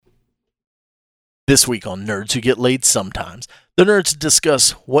This week on Nerds Who Get Laid Sometimes, the nerds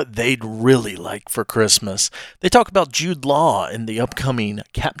discuss what they'd really like for Christmas. They talk about Jude Law in the upcoming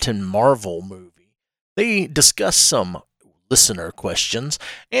Captain Marvel movie. They discuss some listener questions,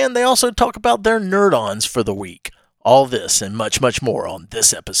 and they also talk about their nerd-ons for the week. All this and much, much more on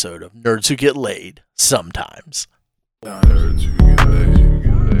this episode of Nerds Who Get Laid Sometimes. Nerds who get laid, who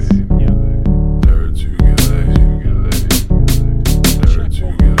get laid. Nerds who get laid, who get laid. Nerds who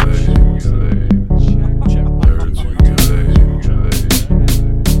get laid, who get laid. Nerds who get laid, who get laid.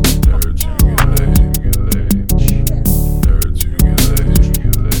 Nerds who get laid, who get laid. Nerds who get laid, who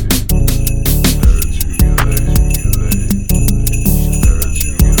get laid. Nerds who get laid, who get laid. Nerds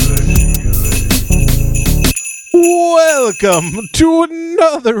who get laid, who get laid. Welcome to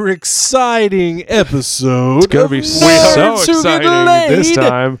another exciting episode. It's gonna be so exciting this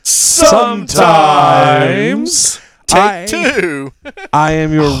time. Sometimes. Take two. I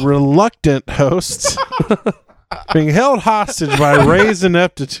am your reluctant host, being held hostage by Ray's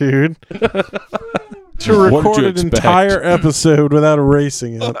ineptitude to record an entire episode without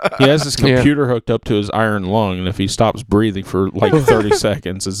erasing it. He has his computer hooked up to his iron lung, and if he stops breathing for like 30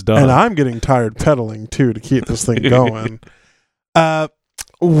 seconds, it's done. And I'm getting tired pedaling, too, to keep this thing going.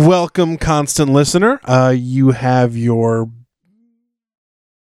 Welcome, constant listener. You have your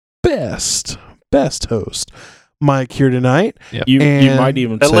best host, Mike, here tonight. Yep. You might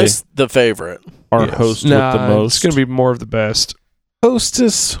even At say least the favorite. our host with the most. It's going to be more of the best.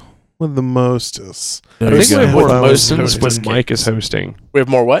 Hostess with the mostest. I think we have more With most listens when hostess Mike is hosting. We have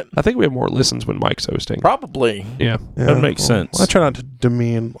more what? I think we have more listens when Mike's hosting. Probably. Yeah. That makes sense. I try not to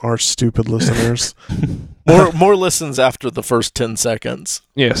demean our stupid listeners. More listens after the first 10 seconds.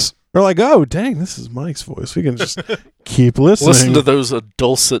 Yes. They're like, oh, dang, this is Mike's voice. We can just keep listening. Listen to those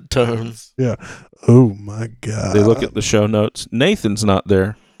dulcet tones. Yeah. Oh, my God. They look at the show notes. Nathan's not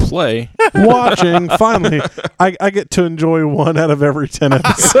there. Play. Watching. Finally, I get to enjoy 1 out of every 10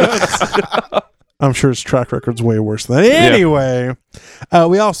 episodes. I'm sure his track record's way worse than that. Anyway,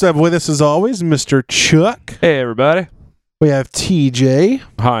 we also have with us, as always, Mr. Chuck. Hey, everybody. We have TJ.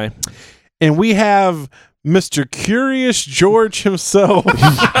 Hi. And we have Mr. Curious George himself.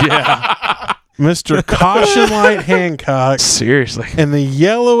 Yeah. Mr. Caution Light Hancock. Seriously. And the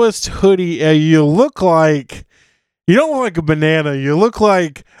yellowest hoodie. You look like... You don't look like a banana. You look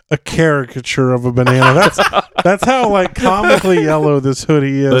like a caricature of a banana. That's how like comically yellow this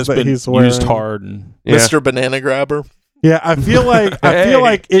hoodie is that he's wearing. Used hard. And Mr. Banana Grabber. Yeah, I feel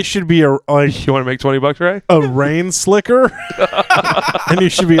like it should be a like You want to make $20, Ray? a rain slicker, and you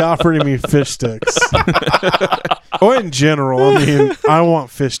should be offering me fish sticks. Or in general, I mean, I want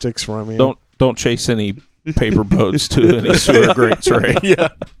fish sticks from you. Don't chase any paper boats to any sewer grates, right? Yeah.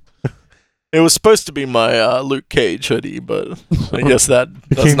 It was supposed to be my Luke Cage hoodie, but I guess that's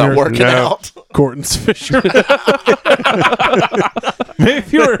not working out. Gordon's fisherman. Maybe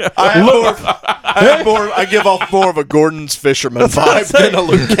you're. I give off more of a Gordon's fisherman vibe than a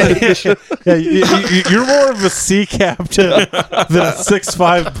Luke Cage. Yeah, you're more of a sea captain than a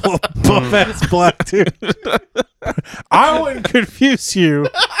 6'5" buff-ass black dude. I wouldn't confuse you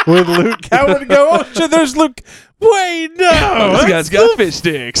with Luke. I would go, oh shit, there's Luke. Wait, no. This guy's got fish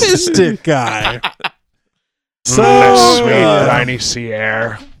sticks. Fish stick guy. So Tiny sea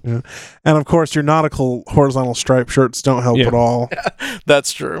air. yeah. And of course, your nautical horizontal stripe shirts don't help at all.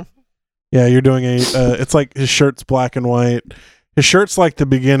 That's true. Yeah, you're doing it's like his shirt's black and white. His shirt's like the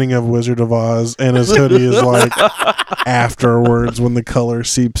beginning of Wizard of Oz, and his hoodie is like afterwards when the color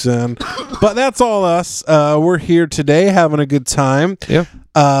seeps in. But that's all us. We're here today having a good time.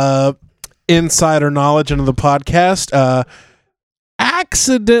 Yeah. Insider knowledge into the podcast.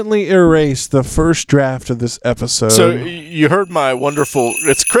 Accidentally erased the first draft of this episode. So you heard my wonderful.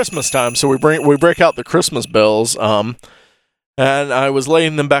 It's Christmas time, so we break out the Christmas bells. And I was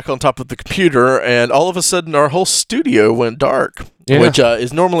laying them back on top of the computer, and all of a sudden, our whole studio went dark, which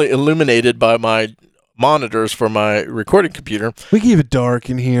is normally illuminated by my monitors for my recording computer. We keep it dark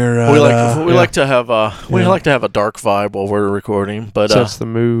in here. We like to have a dark vibe while we're recording, but Sets the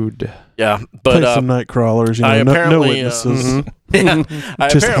mood. yeah, but play some night crawlers. You know, I apparently no witnesses. I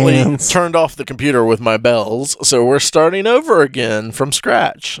Just apparently hands. turned off the computer with my bells, so we're starting over again from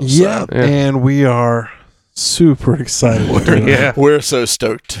scratch. Yeah, and we are super excited. We're so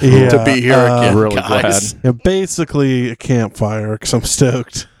stoked Yeah, to be here again, really guys. glad. Yeah, basically a campfire because I'm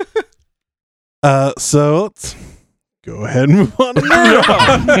stoked. So let's go ahead and move on to Nerd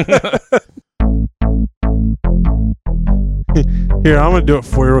On. Here, I'm gonna do it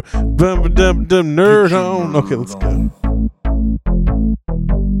for you. Nerd On. Okay, let's go.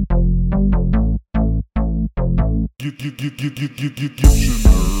 Get your nerd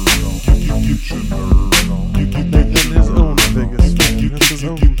on. Nathan, his own biggest fan. That's his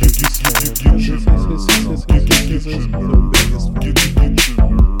own biggest fan. His biggest fan.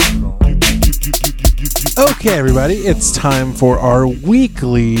 Okay, everybody, it's time for our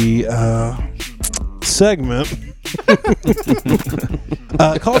weekly segment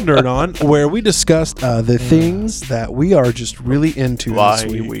called Nerd On, where we discuss the things that we are just really into My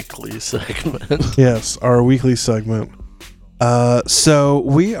this week. weekly segment. Yes, our weekly segment. So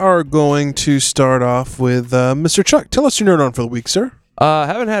we are going to start off with Mr. Chuck. Tell us your Nerd On for the week, sir.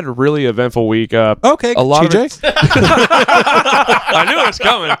 Haven't had a really eventful week. Okay, A lot of TJ. it- I knew it was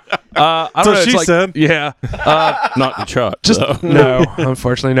coming. I don't know. what It's she like, said. Yeah. Not the Chuck. Just though. no,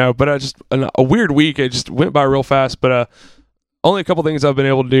 unfortunately no. But just a weird week. It just went by real fast. But only a couple things I've been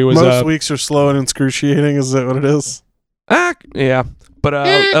able to do was Most weeks are slow and excruciating. Is that what it is? yeah. But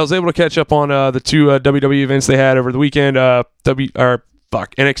I was able to catch up on the two WWE events they had over the weekend.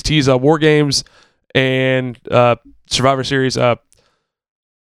 NXT's War Games and Survivor Series.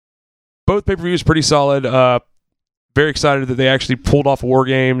 Both pay-per-views pretty solid. Very excited that they actually pulled off War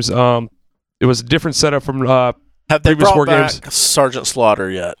Games. It was a different setup from Have they Previous brought War back Games. Sergeant Slaughter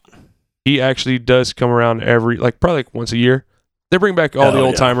yet? he actually does come around probably once a year. They bring back all the Oh,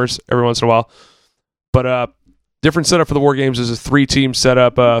 old timers every once in a while. But different setup for the War Games is a 3-team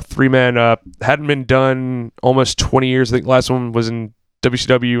setup, 3-man. Hadn't been done almost 20 years. I think the last one was in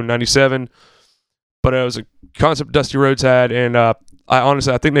WCW in 97. But it was a concept Dusty Rhodes had, and I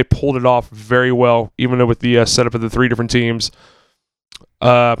think they pulled it off very well, even though with the setup of the 3 different teams.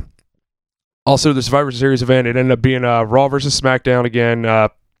 Also, the Survivor Series event, it ended up being Raw versus SmackDown again.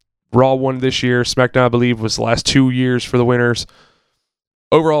 Raw won this year. SmackDown, I believe, was the last 2 years for the winners.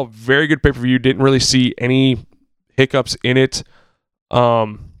 Overall, very good pay-per-view. Didn't really see any hiccups in it.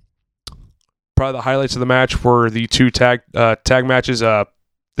 Probably the highlights of the match were the 2 tag matches, the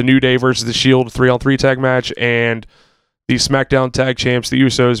New Day versus the Shield 3-on-3 tag match, and the SmackDown tag champs, the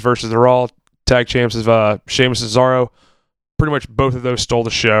Usos, versus the Raw tag champs of Sheamus and Cesaro. Pretty much both of those stole the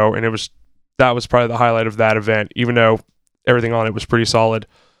show, and that was probably the highlight of that event, even though everything on it was pretty solid.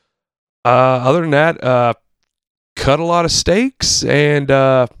 Other than that, cut a lot of steaks and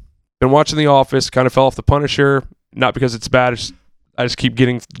been watching The Office. Kind of fell off The Punisher, not because it's bad. I just keep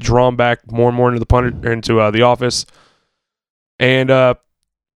getting drawn back more and more into The Office, and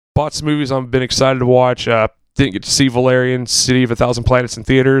bought some movies I've been excited to watch. Didn't get to see Valerian, City of a Thousand Planets in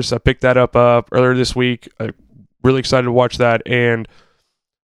theaters. I picked that up earlier this week. Really excited to watch that, and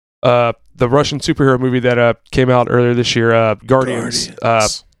the Russian superhero movie that came out earlier this year, Guardians.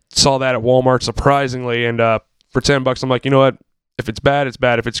 Saw that at Walmart surprisingly, and for $10, I'm like, you know what? If it's bad, it's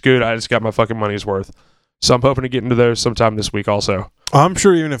bad. If it's good, I just got my fucking money's worth. So I'm hoping to get into those sometime this week also. I'm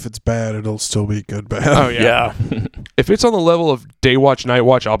sure even if it's bad, it'll still be good bad. Oh yeah. If it's on the level of day watch, night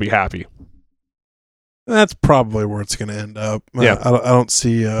watch, I'll be happy. That's probably where it's going to end up. Yeah. I don't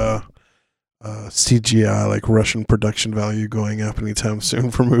see CGI, like Russian production value, going up anytime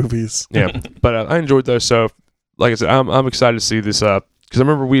soon for movies. Yeah, but I enjoyed those. So, like I said, I'm excited to see this. Because I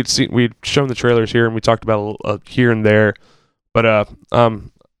remember we'd shown the trailers here and we talked about here and there. But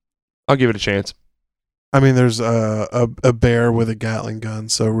I'll give it a chance. I mean, there's a bear with a Gatling gun,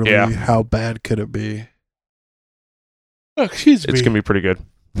 so really, Yeah. how bad could it be? Excuse me. It's gonna be pretty good.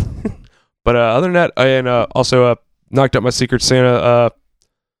 But other than that, and also knocked out my Secret Santa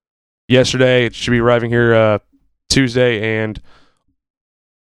yesterday. It should be arriving here Tuesday, and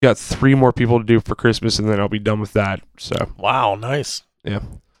got 3 more people to do for Christmas, and then I'll be done with that. So Wow, nice. Yeah,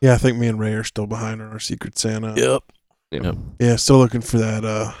 I think me and Ray are still behind on our Secret Santa. Yep. Yeah, still looking for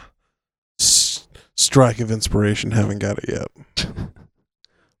that strike of inspiration. Haven't got it yet.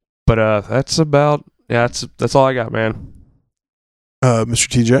 But that's about that's all I got, man. Mr.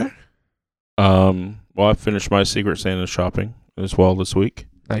 TJ? Well, I finished my Secret Santa shopping as well this week.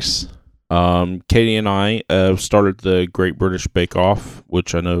 Nice. Katie and I started the Great British Bake Off,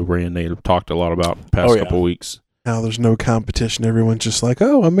 which I know Ray and Nate have talked a lot about the past Oh, yeah. couple weeks. Now there's no competition. Everyone's just like,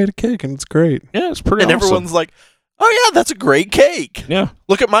 oh, I made a cake and it's great. Yeah, it's pretty And awesome. everyone's like, oh yeah, that's a great cake. Yeah,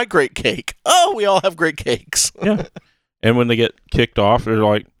 Look at my great cake. Oh, we all have great cakes. yeah. And when they get kicked off, they're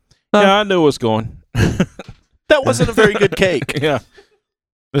like, yeah, I knew it was going. That wasn't a very good cake. Yeah.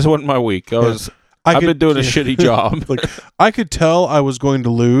 This wasn't my week. I've been doing a shitty job. Like, I could tell I was going to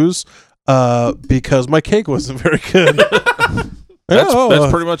lose because my cake wasn't very good.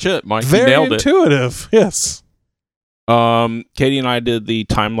 That's pretty much it, Mike. You very nailed it. intuitive. Yes. Katie and I did the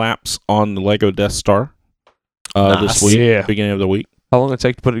time lapse on the Lego Death Star this Nice. week, Yeah. beginning of the week. How long did it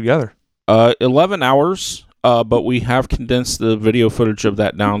take to put it together? 11 hours, but we have condensed the video footage of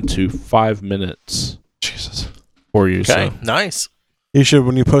that down to 5 minutes Jesus. for you. Okay, So nice. You should,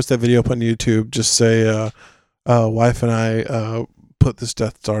 when you post that video up on YouTube, just say, "Wife and I put this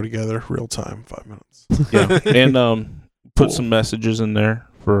Death Star together, real time, 5 minutes." Yeah, and put some messages in there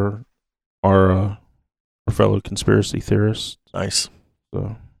for our fellow conspiracy theorists. Nice.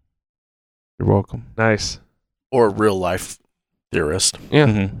 So you're welcome. Nice. Or real life theorist. Yeah.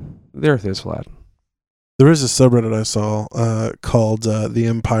 Mhm. The Earth is flat. There is a subreddit I saw called "The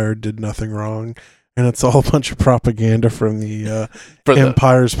Empire Did Nothing Wrong," and it's all a bunch of propaganda from the For the,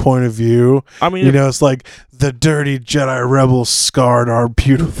 Empire's point of view. I mean, You know, it's like the dirty Jedi rebels scarred our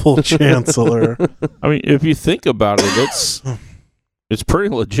beautiful Chancellor. I mean, if you think about it, it's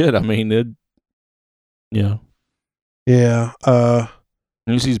pretty legit. I mean, yeah. Yeah. And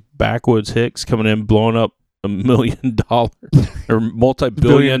you see these backwoods hicks coming in, blowing up $1 million or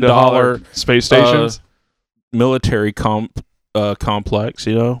multi-billion-dollar space stations. military complex.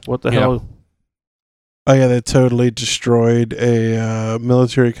 You know what the Yeah. hell? Oh yeah, they totally destroyed a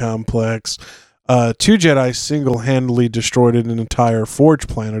military complex. 2 Jedi single-handedly destroyed an entire Forge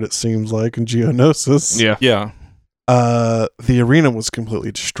planet. It seems like in Geonosis. Yeah. Yeah. The arena was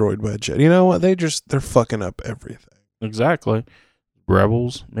completely destroyed by Jedi. You know what? They're fucking up everything. Exactly.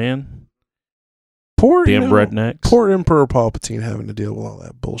 Rebels, man. Poor Damn rednecks. Poor Emperor Palpatine having to deal with all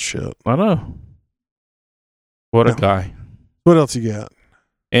that bullshit. I know. What a No. guy. What else you got?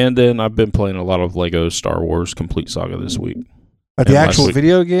 And then I've been playing a lot of Lego Star Wars Complete Saga this week. Like the And last actual week-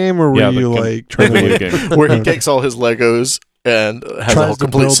 video game, or were Yeah, the you com- like trying Video to game. where he takes all his Legos and has a whole tries to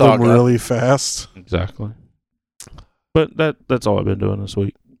complete build saga. them really fast? Exactly. But that's all I've been doing this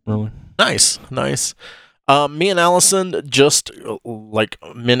week, really. Nice. Me and Allison, just like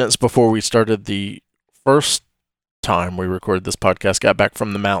minutes before we started the first time we recorded this podcast, got back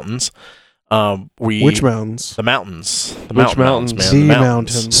from the mountains. Which mountains? The mountains. The Which mountains, mountains? man. The The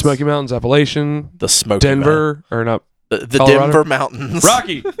mountains. Smoky Mountains, Appalachian, The Smoky Denver, or not? Mountains. The Colorado? Denver Mountains.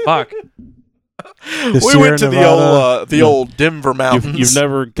 Rocky. Fuck. We Sierra went to Nevada. the old Denver Mountains. You've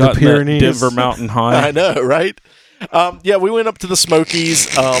never gotten that Pyrenees. Denver Mountain High. I know, right? Yeah, we went up to the Smokies.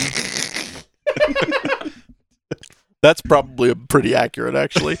 That's probably pretty accurate,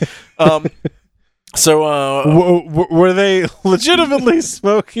 actually. Were they legitimately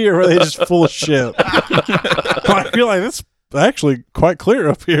smoky, or were they just full of shit? I feel like that's actually quite clear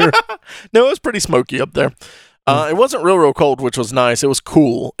up here. no, it was pretty smoky up there. It wasn't real cold, which was nice. It was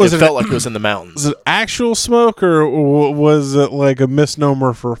cool. Was it it felt like it was in the mountains. Was it actual smoke, or was it like a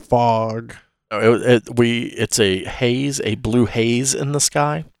misnomer for fog? It's a haze, a blue haze in the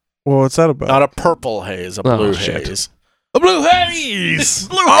sky. Well, what's that about? Not a purple haze, a Oh, blue shit. haze. A blue haze!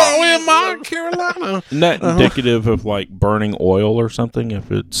 in Carolina. Isn't that indicative of like burning oil or something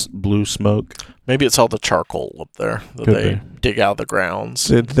if it's blue smoke? Maybe it's all the charcoal up there that Could they be. dig out of the grounds.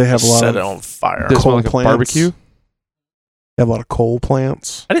 Did they have a lot set of it on fire. This Coal one like a plants? barbecue. They have a lot of coal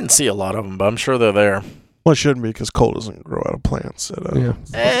plants? I didn't see a lot of them, but I'm sure they're there. Well, it shouldn't be, because coal doesn't grow out of plants. Yeah.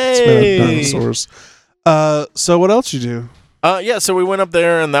 It's made of dinosaurs. So what else you do? Yeah, so we went up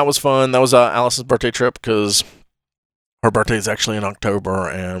there, and that was fun. That was Alice's birthday trip, because her birthday is actually in October,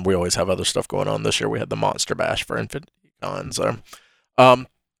 and we always have other stuff going on. This year we had the Monster Bash for Infinity Con, so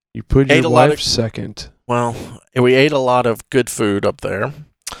You put Ate your a lot wife of- second. well, we ate a lot of good food up there,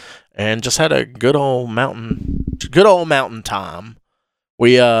 and just had a good old mountain time.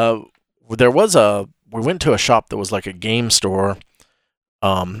 We went to a shop that was like a game store,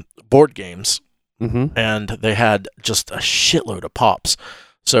 board games, Mm-hmm. and they had just a shitload of pops.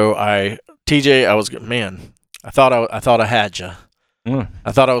 So I thought I had you. Mm.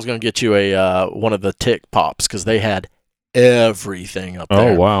 I thought I was going to get you a one of the Tick Pops, because they had everything up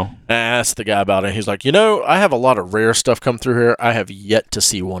there. Oh, wow. And I asked the guy about it. He's like, I have a lot of rare stuff come through here. I have yet to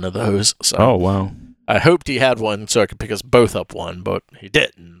see one of those. So Oh, wow. I hoped he had one so I could pick us both up one, but he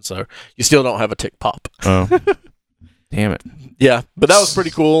didn't. So you still don't have a Tick Pop. Oh. Damn it. Yeah, but that was pretty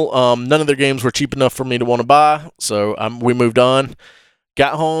cool. None of their games were cheap enough for me to want to buy, so we moved on.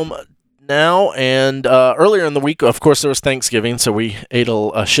 Got home now, and earlier in the week, of course, there was Thanksgiving, so we ate a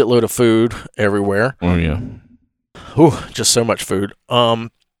shitload of food everywhere. Oh, yeah. Ooh, just so much food. I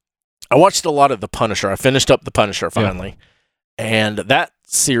watched a lot of The Punisher. I finished up The Punisher finally, and that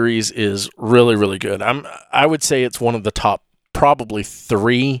series is really, really good. I would say it's one of the top, probably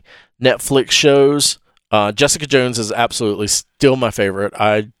 3 Netflix shows. Jessica Jones is absolutely still my favorite.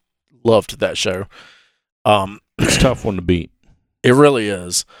 I loved that show. It's a tough one to beat. It really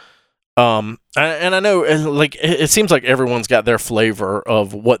is. And I know, like, it seems like everyone's got their flavor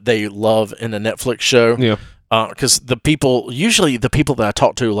of what they love in a Netflix show. Yeah. Because usually the people that I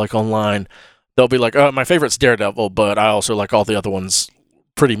talk to, like online, they'll be like, "Oh, my favorite's Daredevil, but I also like all the other ones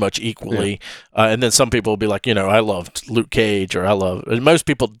pretty much equally. And then some people will be like, I loved Luke Cage, or and most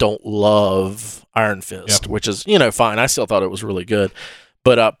people don't love Iron Fist, which is, fine. I still thought it was really good.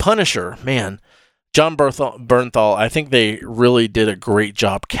 But Punisher, man, John Bernthal, I think they really did a great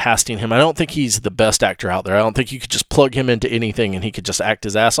job casting him. I don't think he's the best actor out there. I don't think you could just plug him into anything and he could just act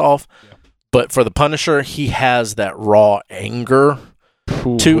his ass off. Yeah. But for the Punisher, he has that raw anger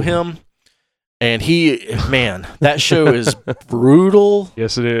to him. And that show is brutal.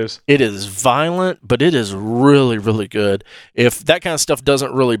 Yes, it is. It is violent, but it is really, really good. If that kind of stuff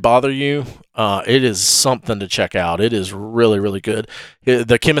doesn't really bother you, it is something to check out. It is really, really good.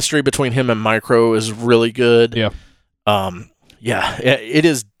 The chemistry between him and Micro is really good. Yeah. It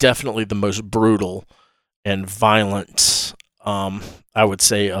is definitely the most brutal and violent, I would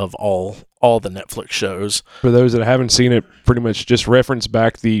say, of all the Netflix shows. For those that haven't seen it, pretty much just reference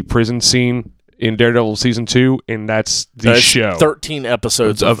back the prison scene in Daredevil season 2, and that's the show. 13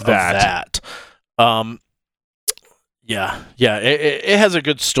 episodes of that. It has a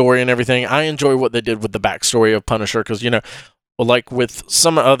good story and everything. I enjoy what they did with the backstory of Punisher because, like with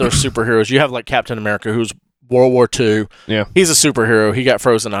some other superheroes, you have like Captain America, who's World War II. Yeah, he's a superhero. He got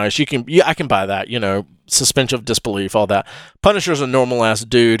frozen ice. I can buy that. Suspension of disbelief, all that. Punisher's a normal ass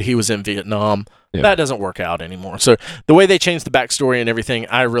dude. He was in Vietnam. Yeah. That doesn't work out anymore. So the way they changed the backstory and everything,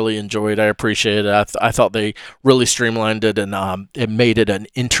 I really enjoyed. I appreciate it. I thought they really streamlined it and it made it an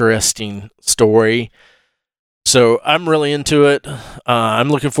interesting story. So I'm really into it. I'm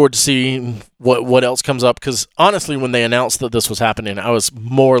looking forward to seeing what else comes up. Because honestly, when they announced that this was happening, I was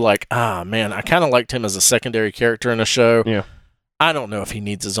more like, man, I kind of liked him as a secondary character in a show. Yeah. I don't know if he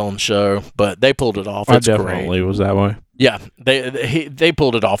needs his own show, but they pulled it off. It's definitely great. Was that way. Yeah, they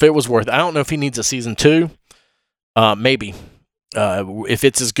pulled it off. It was worth it. I don't know if he needs a season 2. Maybe. If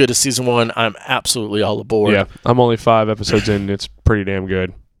it's as good as season 1, I'm absolutely all aboard. Yeah, I'm only 5 episodes in. It's pretty damn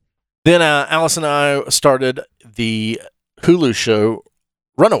good. Then Alice and I started the Hulu show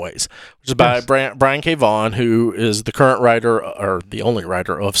Runaways, which is by Brian K. Vaughan, who is the current writer, or the only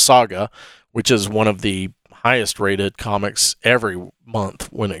writer, of Saga, which is one of the highest rated comics every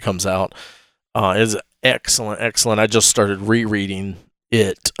month when it comes out. Is excellent. I just started rereading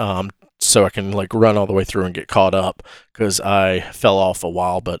it so I can run all the way through and get caught up because I fell off a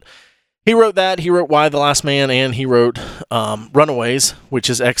while. But he wrote that. He wrote Y the Last Man, and he wrote Runaways, which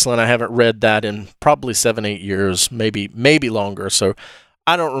is excellent. I haven't read that in probably 7-8 years, maybe longer. So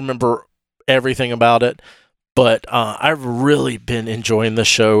I don't remember everything about it, but I've really been enjoying the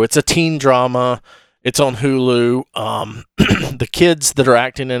show. It's a teen drama. It's on Hulu. The kids that are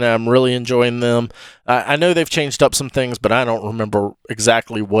acting in it, I'm really enjoying them. I know they've changed up some things, but I don't remember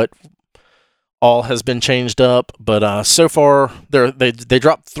exactly what all has been changed up. But so far, they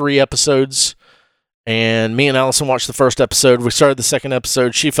dropped 3 episodes, and me and Allison watched the first episode. We started the second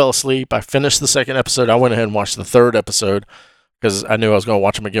episode. She fell asleep. I finished the second episode. I went ahead and watched the third episode because I knew I was going to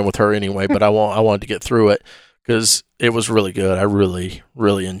watch them again with her anyway, but I wanted to get through it because it was really good. I really,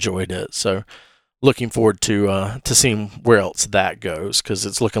 really enjoyed it. So looking forward to seeing where else that goes because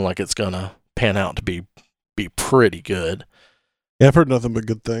it's looking like it's gonna pan out to be pretty good. Yeah, I've heard nothing but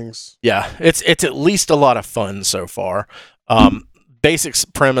good things. Yeah, it's at least a lot of fun so far. Basic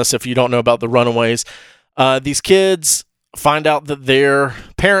premise, if you don't know about the Runaways, these kids find out that their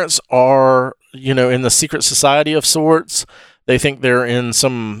parents are in the secret society of sorts. They think they're in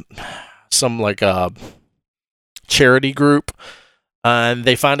some charity group. And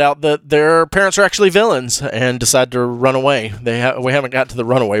they find out that their parents are actually villains and decide to run away. We haven't got to the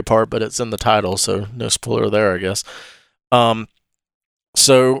runaway part, but it's in the title, so no spoiler there, I guess.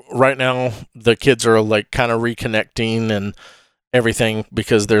 So right now, the kids are kind of reconnecting and everything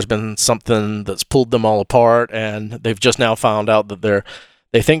because there's been something that's pulled them all apart, and they've just now found out that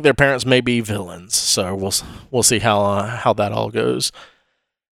they think their parents may be villains. So we'll see how that all goes.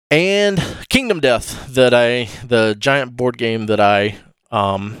 And Kingdom Death, the giant board game that I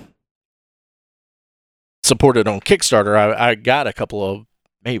supported on Kickstarter, I got a couple of,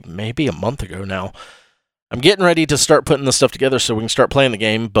 maybe a month ago now. I'm getting ready to start putting the stuff together so we can start playing the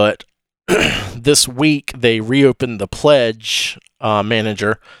game, but this week they reopened the pledge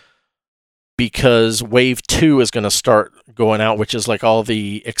manager because Wave 2 is going to start going out, which is all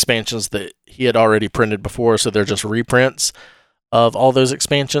the expansions that he had already printed before, so they're just reprints of all those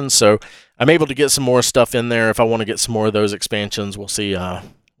expansions. So I'm able to get some more stuff in there. If I want to get some more of those expansions, we'll see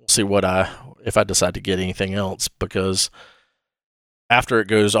if I decide to get anything else, because after it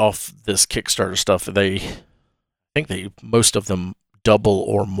goes off this Kickstarter stuff, I think most of them double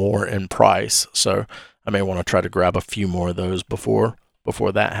or more in price. So I may want to try to grab a few more of those before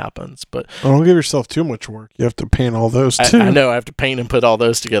before that happens. But Well, don't give yourself too much work. You have to paint all those too. I know I have to paint and put all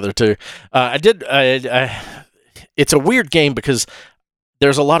those together too. It's a weird game because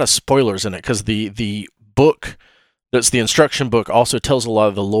there's a lot of spoilers in it because the book, that's the instruction book, also tells a lot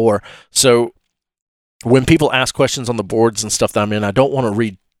of the lore. So when people ask questions on the boards and stuff that I'm in, I don't want to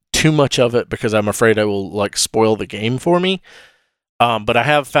read too much of it because I'm afraid I will like spoil the game for me. But I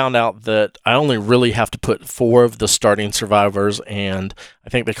have found out that I only really have to put 4 of the starting survivors, and I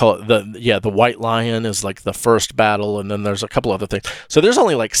think they call it the White Lion is like the first battle, and then there's a couple other things. So there's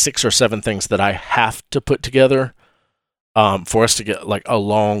only like 6 or 7 things that I have to put together for us to get like a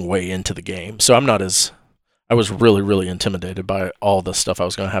long way into the game. So I was really, really intimidated by all the stuff I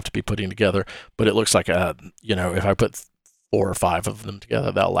was going to have to be putting together. But it looks like if I put 4 or 5 of them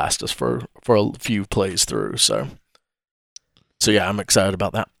together, that'll last us for a few plays through. So yeah, I'm excited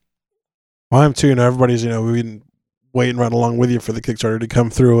about that. Well, I am too. Everybody's, we've been waiting right along with you for the Kickstarter to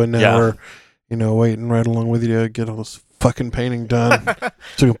come through, and now we're, waiting right along with you to get all this fucking painting done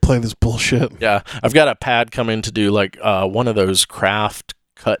so we can play this bullshit. Yeah, I've got a pad coming to do like one of those craft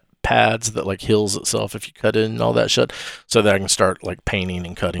cut pads that like heals itself if you cut it and all that shit, so that I can start like painting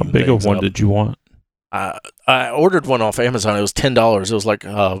and cutting. How big of one up. did you want? I ordered one off Amazon. It was $10. It was like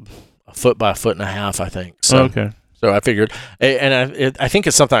a foot by a foot and a half, I think. So, okay. So I figured, and I think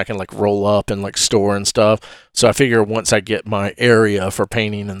it's something I can like roll up and like store and stuff. So I figure once I get my area for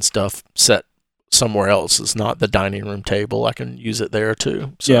painting and stuff set somewhere else, it's not the dining room table, I can use it there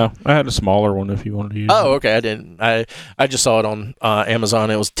too. So. Yeah, I had a smaller one if you wanted to use it. Oh, okay. I didn't. I just saw it on Amazon.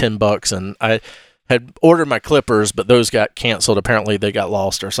 It was $10, and I had ordered my clippers, but those got canceled. Apparently, they got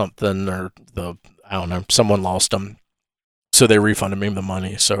lost or something, or I don't know, someone lost them. So they refunded me the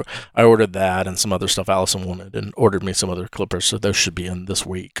money. So I ordered that and some other stuff Allison wanted, and ordered me some other clippers. So those should be in this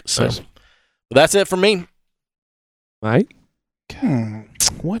week. So Nice. But that's it for me. Right?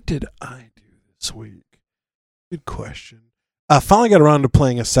 What did I do this week? Good question. I finally got around to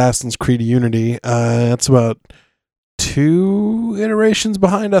playing Assassin's Creed Unity. That's about 2 iterations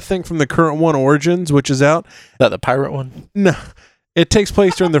behind, I think, from the current one, Origins, which is out. Is that the pirate one? No, it takes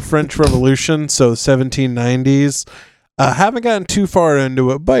place during the French Revolution, so 1790s. Haven't gotten too far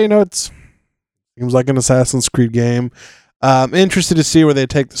into it, but it seems like an Assassin's Creed game. I'm interested to see where they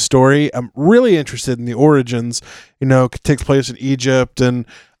take the story. I'm really interested in the Origins. It takes place in Egypt and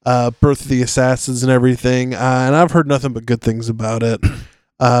birth of the assassins and everything. And I've heard nothing but good things about it.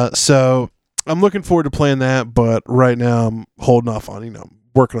 So I'm looking forward to playing that, but right now I'm holding off on,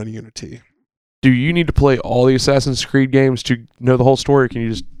 working on Unity. Do you need to play all the Assassin's Creed games to know the whole story, or can you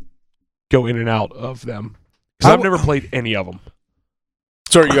just go in and out of them? Because I've never played any of them.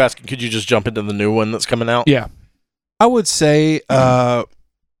 So are you asking, could you just jump into the new one that's coming out? Yeah. I would say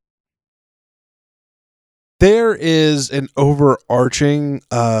there is an overarching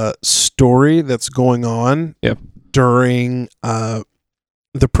story that's going on during the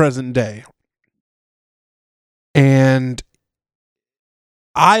present day. And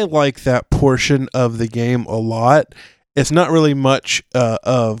I like that portion of the game a lot. It's not really much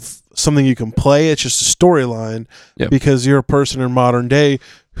of something you can play. It's just a storyline because you're a person in modern day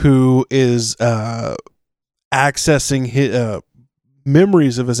who is accessing his,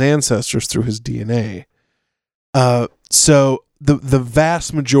 memories of his ancestors through his DNA. So the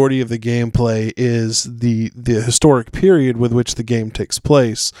vast majority of the gameplay is the historic period with which the game takes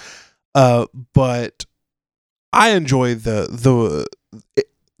place. But I enjoy the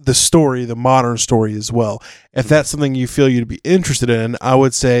story, the modern story as well. If that's something you feel you'd be interested in, I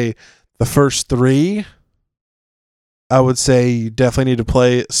would say the first 3. I would say you definitely need to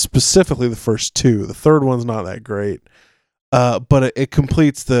play specifically the first 2. The third one's not that great, but it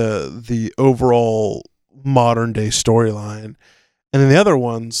completes the overall modern day storyline. And then the other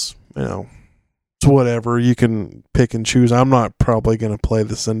ones, it's whatever. You can pick and choose. I'm not probably going to play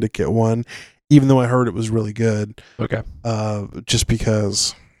the Syndicate one, even though I heard it was really good. Okay. Just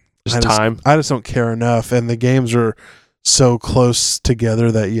because time. I just don't care enough, and the games are so close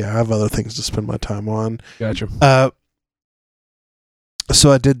together that I have other things to spend my time on. Gotcha.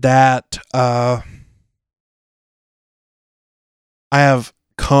 So I did that. I have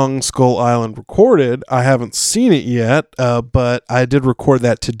Kong Skull Island recorded. I haven't seen it yet, but I did record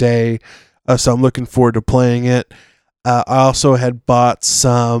that today, so I'm looking forward to playing it. I also had bought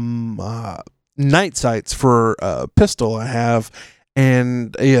some night sights for pistol I have,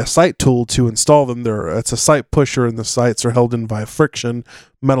 and a sight tool to install them. It's a sight pusher, and the sights are held in by friction,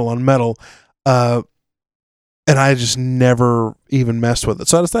 metal on metal. And I just never even messed with it.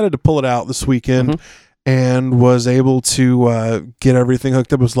 So I decided to pull it out this weekend and was able to get everything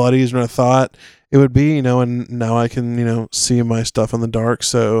hooked up. It was a lot easier than I thought it would be, and now I can, see my stuff in the dark.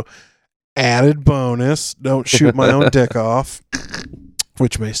 So added bonus, don't shoot my own dick off,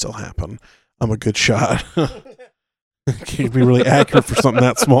 which may still happen. I'm a good shot. Can't be really accurate for something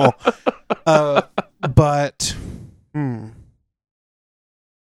that small. But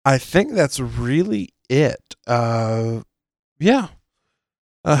I think that's really it. Yeah.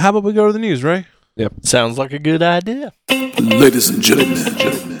 How about we go to the news, Ray? Sounds like a good idea. Ladies and gentlemen,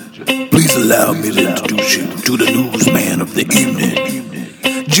 please allow me to introduce you to the newsman of the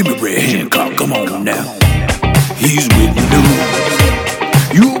evening, Jimmy Ray Hancock. Come on now. He's with the news.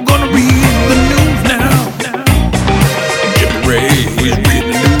 You're gonna read the news now. Jimmy Ray, he's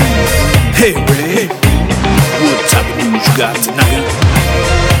reading the news. Hey Ray, what type of news you got tonight?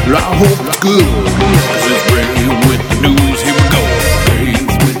 Well, I hope it's good, 'cause it's Ray with the news. Here we go.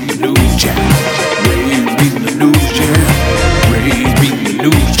 Ray's with the news chat. Ray's reading the news jam. Ray's reading the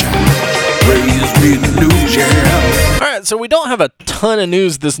news chat. Ray's reading the news jam. All right, so we don't have a ton of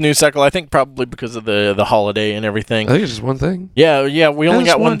news this news cycle. I think probably because of the holiday and everything. I think it's just one thing. Yeah, we only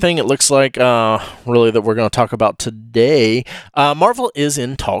That's got one one. thing. It looks like really that we're going to talk about today. Marvel is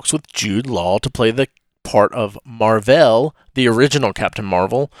in talks with Jude Law to play the part of Mar-Vell, the original Captain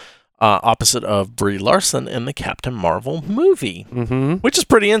Marvel, opposite of Brie Larson in the Captain Marvel movie, Mm-hmm. which is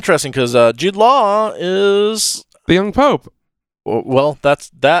pretty interesting because Jude Law is The young Pope. well,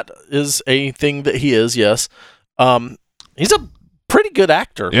 that is a thing that he is. Yes, he's a pretty good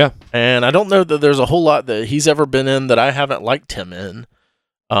actor. Yeah. And I don't know that there's a whole lot that he's ever been in that I haven't liked him in.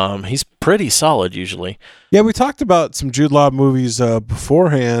 He's pretty solid usually. Yeah, we talked about some Jude Law movies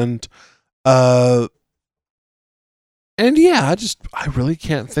beforehand. And yeah, I really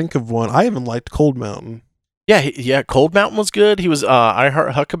can't think of one. I even liked Cold Mountain. Yeah, Cold Mountain was good. He was I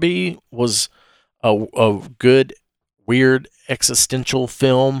Heart Huckabee was a good, weird existential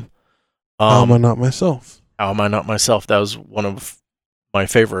film. How am I not myself? How Am I Not Myself? That was one of my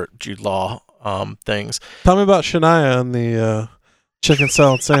favorite Jude Law things. Tell me about Shania and the chicken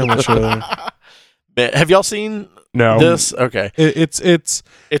salad sandwich. Have y'all seen No. this? Okay, It's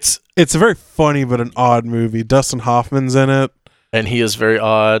it's a very funny but an odd movie. Dustin Hoffman's in it. and he is very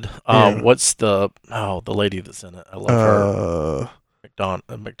odd. Yeah. What's the lady that's in it? I love her.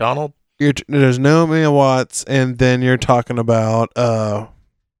 McDonald. There's Naomi Watts, and then you're talking about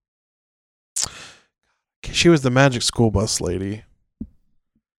she was the Magic School Bus lady.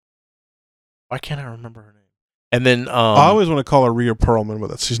 Why can't I remember her name? And then I always want to call her Rhea Perlman,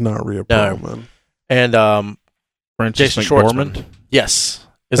 but she's not Rhea No. Perlman. and Francis Jason McDormand. Schwartzman. Yes.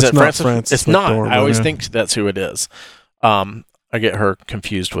 Is It's it not Francis? Francis It's not. McDormand, I always yeah. think that's who it is. I get her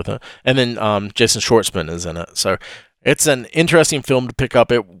confused with it. And then Jason Schwartzman is in it. So it's an interesting film to pick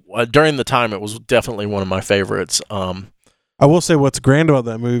up. It during the time it was definitely one of my favorites. I will say what's grand about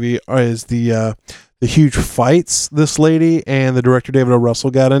that movie is the huge fights this lady and the director David O.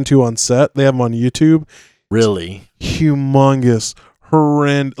 Russell got into on set. They have them on YouTube. Really. Humongous,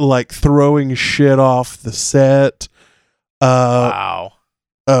 horrendous, like throwing shit off the set. Wow.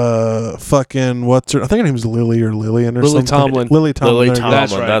 Fucking what's her? I think her name's Lily or Lillian or Lily something. Tomlin. Lily Tomlin. Lily there you go.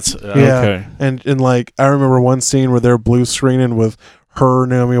 Tomlin. That's right. That's Yeah. Okay. And like I remember one scene where they're blue screening with her,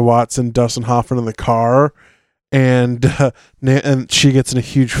 Naomi Watts, and Dustin Hoffman in the car, and she gets in a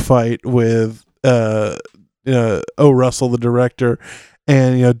huge fight with O. Russell, the director,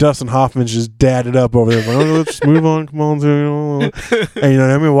 and Dustin Hoffman's just dadded up over there, like, let's just move on, come on, and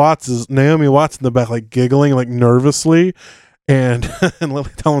Naomi Watts in the back like giggling like nervously. And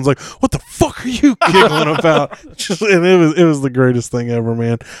Lily Tomlin's like, "What the fuck are you giggling about?" And it was the greatest thing ever,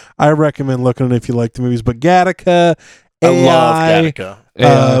 man. I recommend looking at it if you like the movies. But Gattaca, I love AI,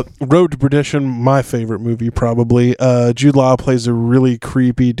 Gattaca. Road to Perdition, my favorite movie probably. Jude Law plays a really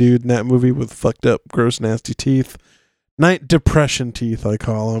creepy dude in that movie with fucked up, gross, nasty teeth. Night depression teeth, I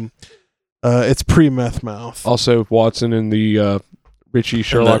call them. It's pre-meth mouth. Also, Watson in the Richie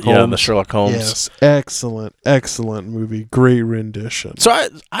Sherlock Yeah, Holmes. the Sherlock Holmes. Yes, excellent movie. Great rendition. So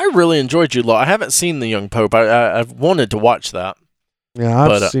I really enjoyed Jude Law. I haven't seen The Young Pope. I've wanted to watch that. Yeah, I've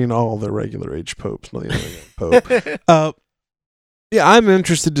But, seen all the regular age popes, not the young pope. Yeah, I'm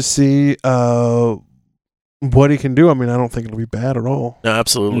interested to see what he can do. I mean, I don't think it'll be bad at all. No,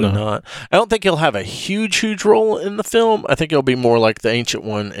 absolutely No. not. I don't think he'll have a huge role in the film. I think it'll be more like the Ancient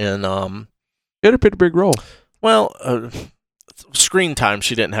One in, He had a pretty big role. screen time.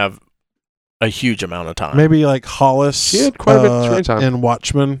 She didn't have a huge amount of time. Maybe like Hollis. She had quite a bit of screen time. in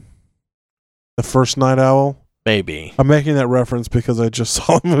Watchmen, the first Night Owl. Maybe. I'm making that reference because I just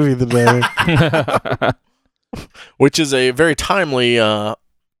saw the movie today. Which is a very timely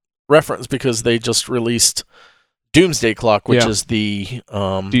reference because they just released Doomsday Clock, which Yeah. is the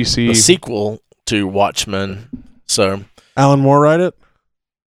DC. sequel to Watchmen. So Alan Moore write it?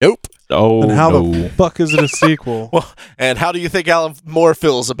 nope. Oh, And how no. the fuck is it a sequel? And how do you think Alan Moore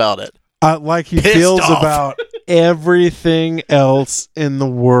feels about it? Like he Pissed feels off. about everything else in the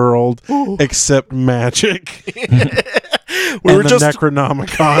world except magic we and were the just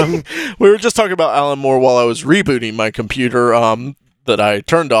Necronomicon. we were just talking about Alan Moore while I was rebooting my computer that I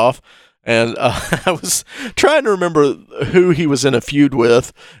turned off, and I was trying to remember who he was in a feud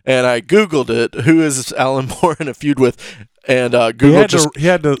with, and I Googled it. Who is Alan Moore in a feud with? And Google he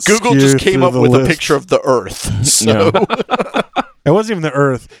had to Google skew just came through up the with a list. picture of the Earth. So It wasn't even the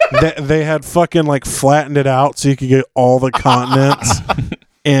Earth. They had fucking like flattened it out so you could get all the continents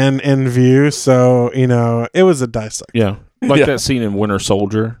in view. So it was a dissect. Yeah. Like Yeah. that scene in Winter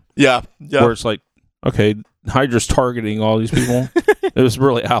Soldier yeah. where it's like, okay, Hydra's targeting all these people. It was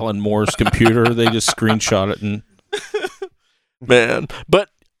really Alan Moore's computer. They just screenshot it and Man. But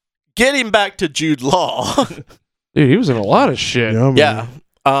getting back to Jude Law. Dude, he was in a lot of shit. Man. Yeah.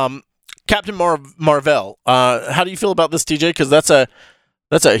 Captain Marvel. How do you feel about this, TJ? Because that's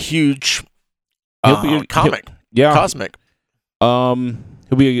a huge comic, yeah. cosmic.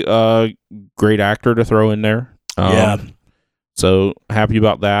 He'll be a great actor to throw in there. Yeah. So happy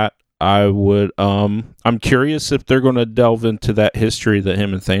about that. I would. I'm curious if they're going to delve into that history that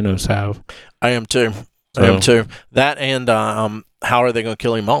him and Thanos have. I am too. That and how are they going to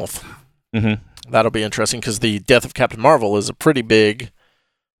kill him off? Mm-hmm. That'll be interesting because the death of Captain Marvel is a pretty big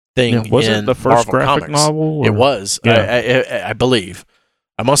thing. Yeah, was in it the first Marvel graphic comics. novel? It or- was. Yeah. I believe.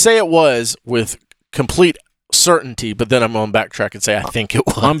 I'm gonna say it was with complete certainty, but then I'm gonna backtrack and say I think it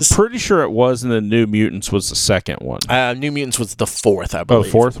was. I'm pretty sure it was, and the New Mutants was the second one. New Mutants was the fourth, I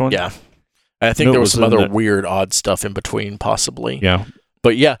believe. fourth one? Yeah. I think No, it there was was some in other the- weird, odd stuff in between, possibly. Yeah.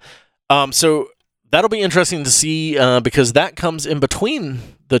 But yeah, so that'll be interesting to see because that comes in between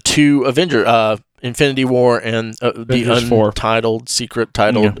the two Avengers, Infinity War and the Avengers 4. untitled, secret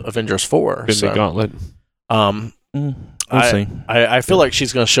titled Avengers 4. Infinity So, Gauntlet. We'll see. I feel like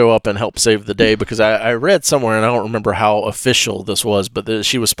she's going to show up and help save the day because I read somewhere, and I don't remember how official this was, but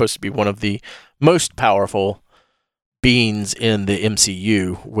she was supposed to be one of the most powerful beings in the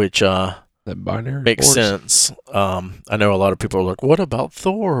MCU, which That binary makes force. sense. I know a lot of people are like, what about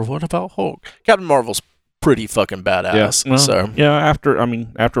Thor? What about Hulk? Captain Marvel's pretty fucking badass. Well, So yeah, after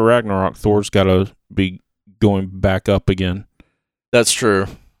Ragnarok, Thor's got to be going back up again. that's true.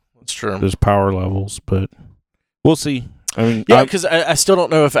 That's true. There's power levels, but we'll see. I mean, Yeah, because I still don't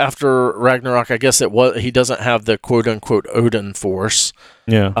know if after Ragnarok, I guess he doesn't have the quote unquote Odin force.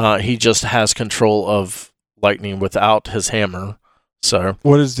 yeah. He just has control of lightning without his hammer. So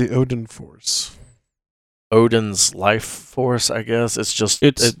What is the Odin Force? Odin's life force, I guess. It's just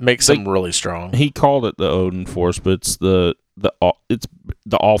It's- it makes they- him really strong. He called it the Odin Force, but it's the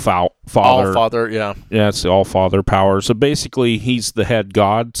All Father. All Father, yeah. Yeah, it's the All Father power. So basically, he's the head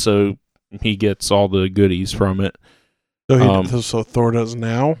god, so he gets all the goodies from it. So Thor does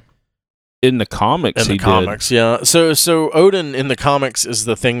now? In the comics, In the he comics, yeah. So Odin in the comics is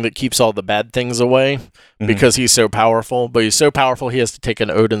the thing that keeps all the bad things away did. because he's so powerful. But he's so powerful he has to take an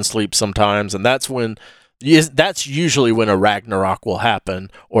Odin sleep sometimes, and that's usually when a Ragnarok will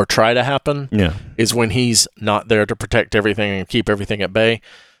happen or try to happen. Yeah. Is when he's not there to protect everything and keep everything at bay.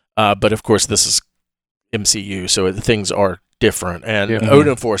 But of course, this is MCU, so things are different. And Yeah.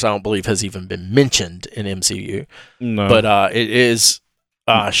 Odin Force, I don't believe, has even been mentioned in MCU. No. But it is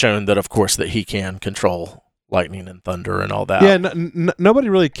shown that, of course, that he can control lightning and thunder and all that. Yeah, nobody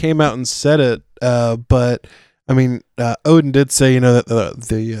really came out and said it, but I mean, Odin did say, that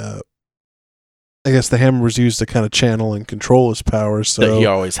the I guess the hammer was used to kind of channel and control his powers. That he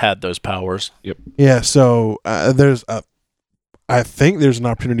So always had those powers. yeah, so there's I think there's an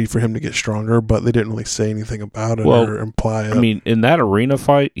opportunity for him to get stronger, but they didn't really say anything about it Well, or imply it. I mean, in that arena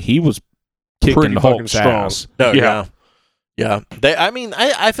fight, he was kicking Pretty fucking Hulk's strong. ass. No, Yeah. yeah.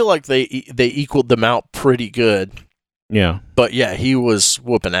 I feel like they equaled them out pretty good. Yeah. But yeah, he was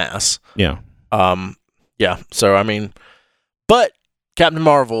whooping ass. Yeah. Yeah. So I mean, but Captain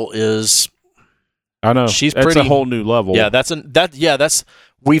Marvel is I know. She's That's pretty- a whole new level. yeah. That's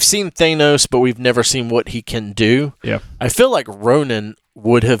we've seen Thanos, but we've never seen what he can do. Yeah. I feel like Ronan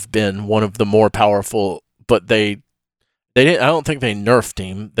would have been one of the more powerful, but they didn't. I don't think they nerfed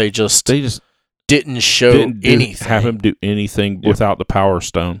him. They just didn't show didn't anything. have him do anything Yeah. without the Power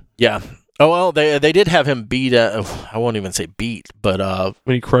Stone. Yeah. Oh well, they did have him beat. I won't even say beat, but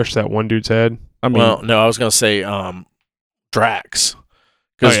When he crushed that one dude's head. I mean, well, no, I was gonna say Drax,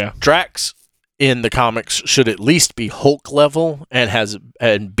 because Oh, yeah. Drax in the comics should at least be Hulk level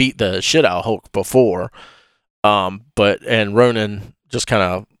and beat the shit out of Hulk before. But Ronan just kind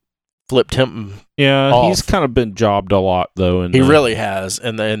of flipped him. Yeah, off. he's kind of been jobbed a lot though. He really has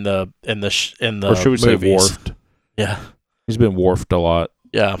in the or should we say movies. warped? Yeah, He's been warped a lot.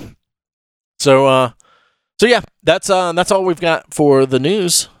 yeah. So yeah, that's all we've got for the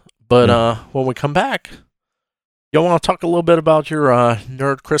news. But when we come back, y'all want to talk a little bit about your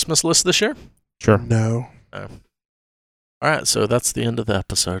nerd Christmas list this year? Sure. No. All right, so that's the end of the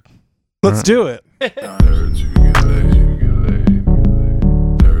episode. Let's do it. Nerds who get lazy,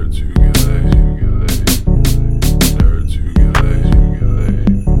 nerds who get lazy, nerds who get lazy, nerds who get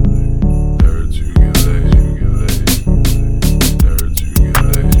lazy, nerds who get lazy, nerds who get lazy, nerds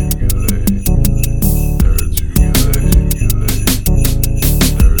who get lazy.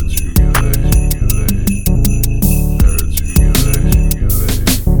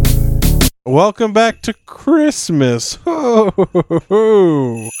 Welcome back to Christmas. Ho, ho, ho,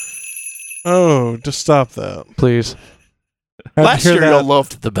 ho. Oh, just stop that. Please. Had to Last hear year, that y'all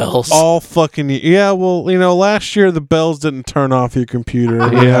loved the bells. all fucking yeah. Well, last year the bells didn't turn off your computer.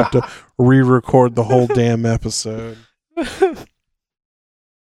 You Yeah. have to re-record the whole damn episode. We're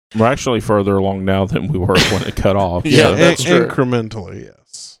actually further along now than we were when it cut off. Yeah, so- that's true. Incrementally,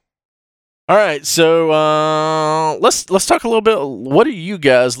 yes. All right, so let's talk a little bit. What are you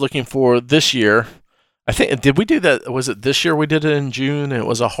guys looking for this year? I think did we do that? Was it this year? We did it in June. It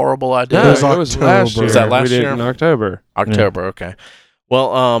was a horrible idea. No, was it was last October. year. Was that last we did year? it in October. October. Okay.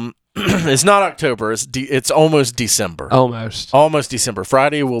 Well, it's not October. It's almost December. Almost. Almost December.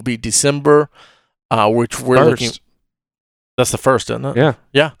 Friday will be December, which we're looking. First. That's the first, isn't it?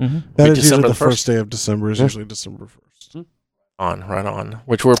 Yeah. Mhm. That Be is December usually the the first 1st. day of December. Is Yeah. usually December 1st. Right on.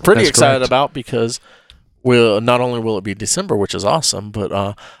 Which we're pretty That's excited correct. about because not only will it be December, which is awesome, but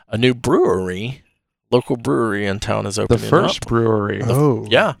a new local brewery in town is The opening first up. brewery. Oh,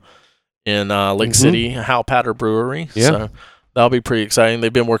 Yeah, in Lake Mhm. City, Hal Patter Brewery. Yeah. So that'll be pretty exciting.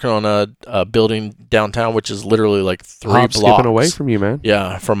 They've been working on a building downtown, which is literally like 3 Hop blocks skipping away from you, man.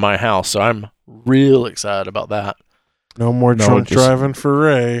 yeah, from my house. So I'm real excited about that. No more No, drunk just- driving for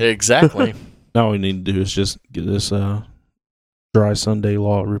Ray. Exactly. Now all we need to do is just get this dry Sunday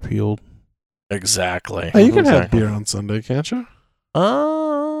law repealed. Exactly. Hey, you can have Exactly. beer on Sunday, can't you?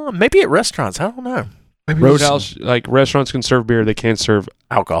 Maybe at restaurants. I don't know. Roadhouse, like restaurants can serve beer, they can't serve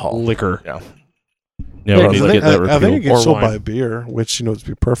Alcohol. liquor. Yeah, Yeah, we I need to think, get that I think you repealed. can Or still wine. buy beer, which would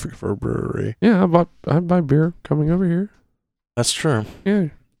be perfect for a brewery. Yeah, I'd buy beer coming over here. That's true. Yeah.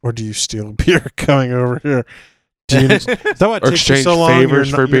 Or do you steal beer coming over here? Do you, is that why it Or takes you exchange so long? favors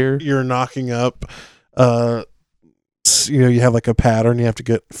You're for kno- beer? You're knocking up. You have like a pattern. You have to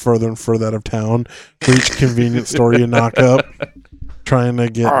get further and further out of town for each convenience store you knock up, trying to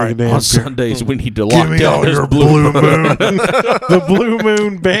get All the right, damn on beer. Sundays we need to Give lock me down all this your blue moon. the Blue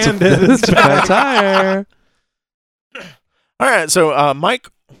Moon Bandit is back. Tire. All right. So, Mike,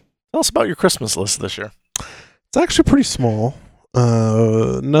 tell us about your Christmas list this year. It's actually pretty small.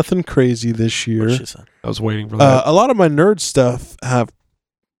 Nothing crazy this year. What she said. I was waiting for that. A lot of my nerd stuff have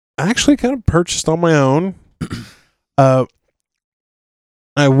actually kind of purchased on my own. I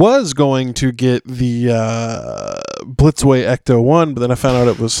was going to get the Blitzway Ecto 1, but then I found out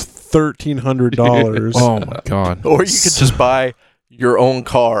it was $1,300. Oh my god, Or you could just buy your own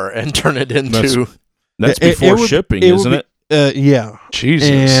car and turn it into. that's It before would- shipping, it would isn't be- it? Yeah.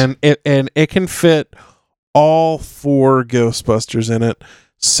 Jesus. And it can fit all 4 Ghostbusters in it.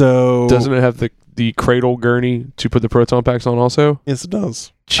 So Doesn't it have the cradle gurney to put the proton packs on also? Yes, it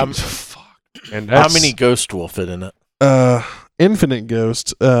does. Um, Fuck. And How that's, many ghosts will fit in it? Infinite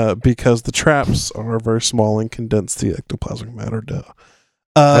Ghost, because the traps are very small and condense the ectoplasmic matter. Duh.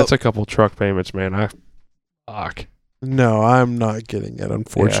 That's a couple truck payments, man. Fuck. No, I'm not getting it.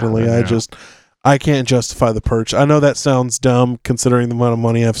 Unfortunately, Yeah, I I know. I can't justify the purchase. I know that sounds dumb considering the amount of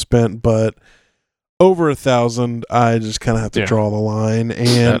money I've spent, but over $1,000, I just kind of have to Yeah. draw the line, and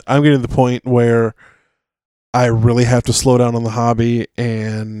Yeah. I'm getting to the point where I really have to slow down on the hobby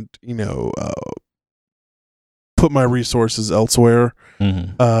and put my resources elsewhere.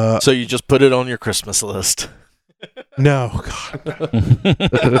 Mhm. So you just put it on your Christmas list. No, God,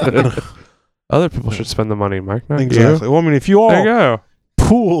 Other people should spend the money, Mike. Not exactly. Well, I mean, if you You. There all you go.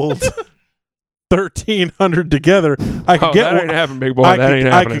 pooled 1,300 together, I could Oh, get that one. ain't happening, big boy. I That ain't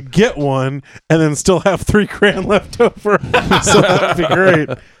could happening. get one and then still have $3,000 left over. So that'd be great.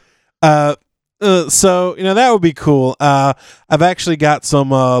 So that would be cool. I've actually got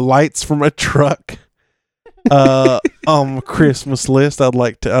some lights from a truck on the Christmas list. I'd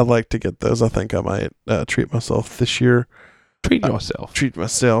like to get those. I think I might treat myself this year. Treat yourself. Treat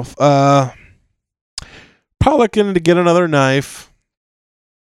myself. probably looking to get another knife.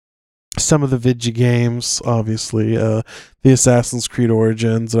 Some of the Vidya games, obviously. The Assassin's Creed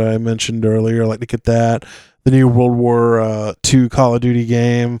Origins that I mentioned earlier. I'd like to get that. The new World War II Call of Duty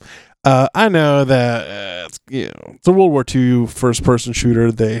game. I know that it's a World War II first-person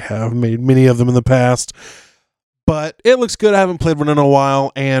shooter. They have made many of them in the past. But it looks good. I haven't played one in a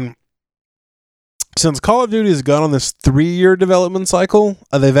while. And since Call of Duty has gone on this 3-year development cycle,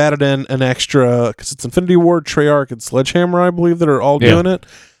 they've added in an extra, because it's Infinity Ward, Treyarch, and Sledgehammer, I believe, that are all doing it.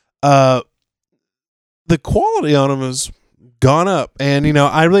 The quality on them has gone up. And,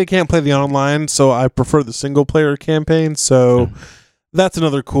 I really can't play the online, so I prefer the single-player campaign. So that's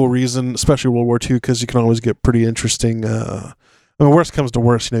another cool reason, especially World War II, because you can always get pretty interesting... worst comes to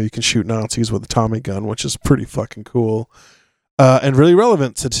worst, you can shoot Nazis with a Tommy gun, which is pretty fucking cool. And really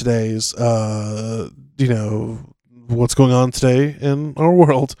relevant to today's, what's going on today in our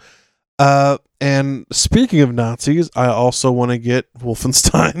world. And speaking of Nazis, I also want to get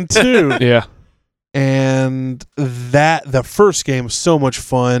Wolfenstein 2. Yeah. And the first game is so much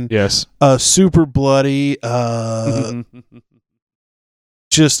fun. Yes. Super bloody.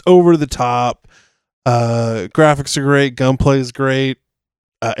 Just over the top. Graphics are great. Gunplay is great.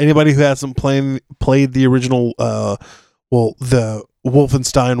 Anybody who hasn't played the original, the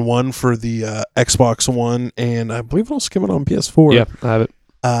Wolfenstein 1 for the Xbox One, and I believe it also came out on PS4. Yeah, I have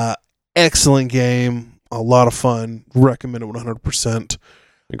it. Excellent game. A lot of fun. Recommend it 100%.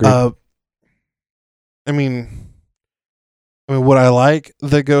 Agreed. Would I like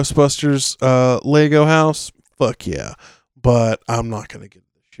the Ghostbusters Lego house? Fuck yeah. But I'm not going to get it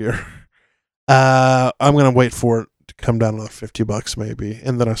this year. I'm going to wait for it to come down another $50 maybe,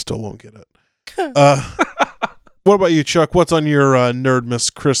 and then I still won't get it. What about you, Chuck? What's on your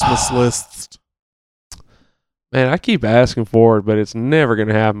Nerdmas Christmas list? Man, I keep asking for it, but it's never going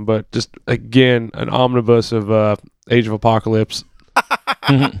to happen. But just, again, an omnibus of Age of Apocalypse.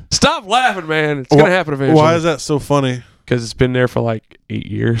 Stop laughing, man. It's going to happen eventually. Why is that so funny? Because it's been there for like 8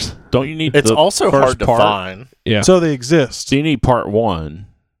 years. Don't you need It's the also first hard to part? find. Yeah. So they exist. So you need part 1.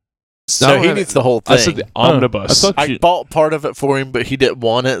 So he needs the whole thing. I said the omnibus. I bought part of it for him, but he didn't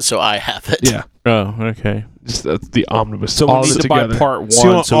want it, so I have it. Yeah. Oh, okay. Just, that's the omnibus. So all we of need it to buy together. part 1 So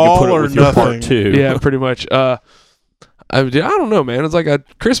you want so we can put all it or with your nothing? part 2. Yeah, pretty much. I don't know, man. It's like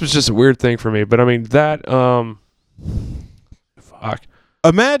Christmas is just a weird thing for me. But I mean that. Fuck.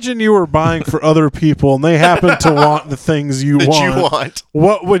 Imagine you were buying for other people and they happen to want the things you That want. you want.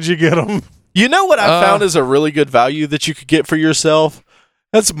 What would you get them? You know what I found is a really good value that you could get for yourself?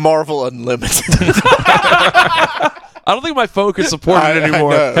 That's Marvel Unlimited. I don't think my phone can support it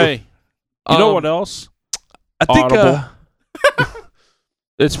anymore. I know. Hey, you know what else? I think. Audible.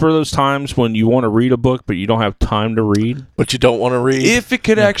 It's for those times when you want to read a book, but you don't have time to read. But you don't want to read? If it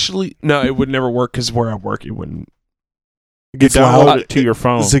could actually, no, it would never work because where I work, it wouldn't. It gets Download loud. it to your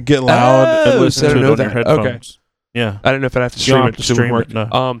phone Does it get loud? Oh, and listen so I to didn't it know on your that. headphones. Yeah. I don't know if I'd have to You don't stream have it to to stream work. it,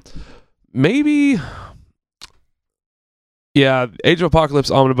 no. Maybe. Yeah, Age of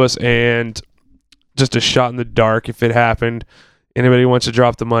Apocalypse Omnibus and just a shot in the dark if it happened. Anybody wants to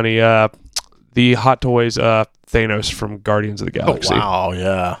drop the money? The Hot Toys Thanos from Guardians of the Oh, Galaxy. wow,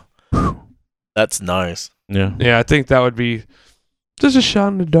 yeah. That's nice. Yeah. Yeah, I think that would be just a shot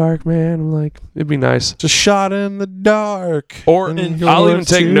in the dark, man. I'm like, it'd be nice. Just shot in the dark. Or And I'll even yours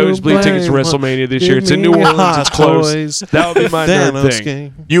take to nosebleed tickets to blame. WrestleMania this Give year. It's in me New Orleans. Hot It's close. Toys. That would be my nerd Thanos thing.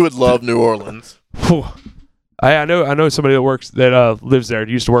 game. You would love New Orleans. Whew. I know somebody that lives there.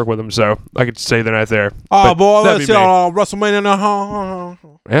 Used to work with them, so I could stay the night there. Oh But boy, that'd let's be see me. WrestleMania.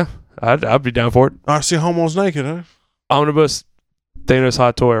 Yeah, I'd be down for it. I see homos naked, huh? Omnibus, Thanos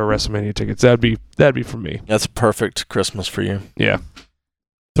Hot Toy, or WrestleMania tickets. That'd be for me. That's a perfect Christmas for you. Yeah,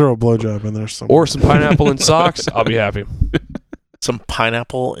 Throw a blowjob in there somewhere. or some pineapple and socks. I'll be happy. Some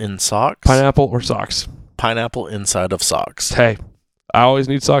pineapple in socks? Pineapple or socks. Pineapple inside of socks. Hey, I always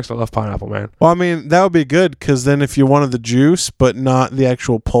need socks. I love pineapple, man. Well, I mean, that would be good because then if you wanted the juice but not the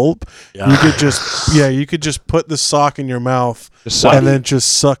actual pulp, Yeah. you could just put the sock in your mouth Just suck and then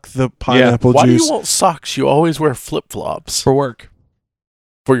just suck the pineapple Why do juice. you want socks? You always wear flip-flops for work.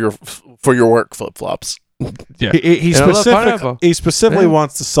 for your work flip-flops. Yeah, He And I love pineapple. specifically Yeah.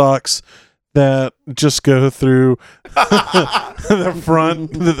 wants the socks that just go through the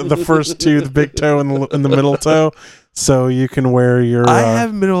front, the first two, the big toe and the middle toe, so you can wear your. I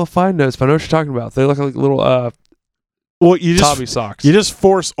haven't been able to find those, but I know what you're talking about. They look like little well, you Tommy just socks. you just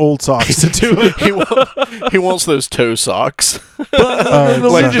force old socks to do it. He wants those toe socks. the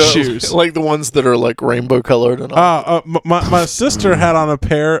like ninja those- shoes. Like the ones that are like rainbow colored and all. My sister had on a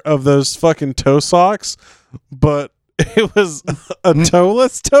pair of those fucking toe socks, but It was a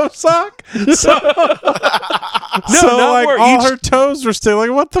toeless toe sock. So, not like where all each- her toes were still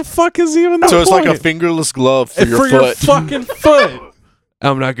like, what the fuck is even the So it's like a point? fingerless glove for your For foot. fucking foot.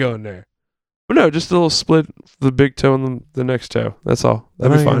 I'm not going there. But no, just a little split, the big toe and the next toe. That's all.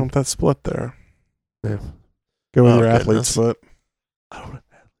 That'd be I don't fine. want that split there. Yeah. Go with Oh, your athlete's goodness.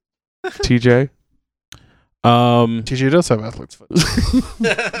 foot. TJ. TJ does have athlete's foot.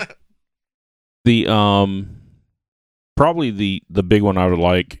 The probably the big one I would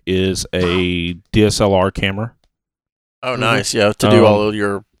like is a DSLR camera. Oh, nice. Yeah, to do Um, all of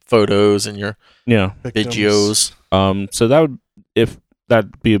your photos and your Yeah. videos. So that would if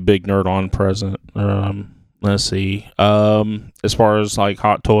that'd be a big nerd on present. Let's see. As far as like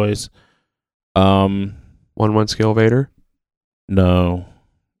hot toys, 1-1 scale Vader. no.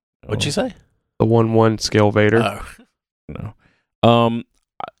 What'd you say? The 1-1 scale Vader. Oh. No.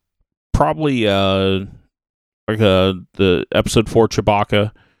 Probably like the episode 4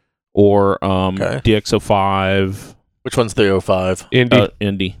 Chewbacca or Okay. DX05 Which one's the 05? Indy.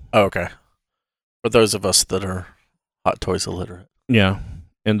 Indy. Oh, okay. For those of us that are Hot Toys illiterate. Yeah.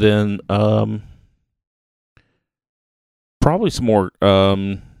 And then probably some more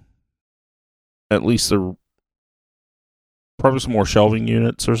at least probably some more shelving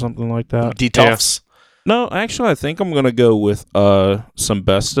units or something like that. Detofs. No, actually I think I'm gonna go with some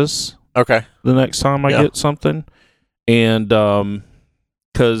Bestus Okay. the next time I Yeah. get something. And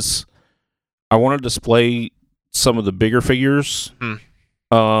because I want to display some of the bigger figures.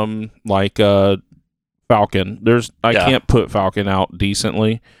 Like Falcon. I Yeah. can't put Falcon out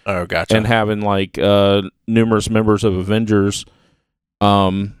decently. Oh, gotcha. And having like numerous members of Avengers,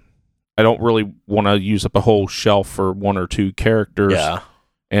 I don't really want to use up a whole shelf for one or two characters. yeah.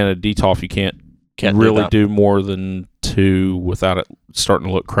 And a DTOF, you can't Can't really do do more than two without it starting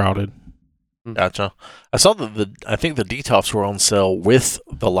to look crowded. that. Gotcha. I saw that I think the Detofs were on sale with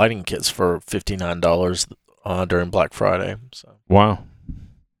the lighting kits for $59 during Black Friday. So Wow,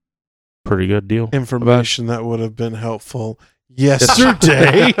 pretty good deal. Information that would have been helpful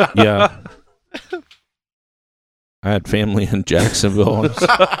yesterday. Yeah. I had family in Jacksonville. Could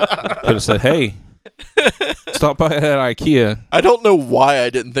have said, "Hey, stop by at IKEA." I don't know why I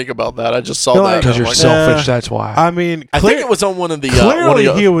didn't think about that. I just saw You're that. like- and Because I'm you're like, selfish. That's why. I mean, I think it was on one of the clearly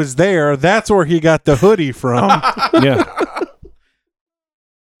one of he was there. That's where he got the hoodie from. Yeah.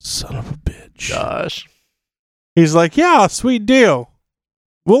 Son of a bitch. Gosh. He's like, yeah, sweet deal.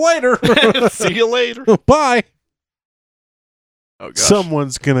 Well, later. See you later. Bye. Oh gosh.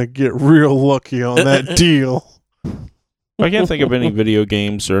 Someone's going to get real lucky on that deal. I can't think of any video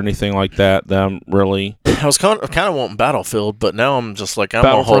games or anything like that I'm really. I was kind of wanting Battlefield, but now I'm just like I'm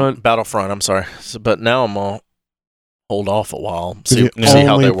gonna hold Battlefront. I'm sorry, but now I'm gonna hold off a while. See the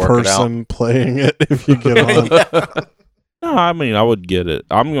how only they work it out. person playing it if you get on. No, I mean I would get it.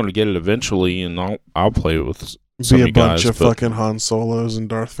 I'm going to get it eventually, and I'll play it with some Be of a you bunch guys. of but- fucking Han Solos and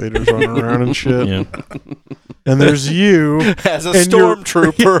Darth Vaders running around and shit. Yeah. And there's you. As a and you're-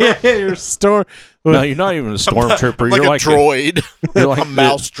 stormtrooper, Yeah, you're storm. No, you're not even a stormtrooper. like You're a like droid, You're like a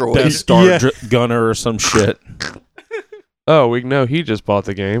mouse droid. Death Star Yeah. gunner or some shit. Oh, we know he just bought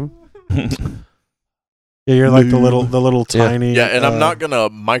the game. Yeah, you're like the little Yeah. tiny. Yeah, and I'm not gonna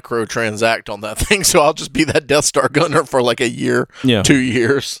microtransact on that thing, so I'll just be that Death Star gunner for like a year, Yeah. 2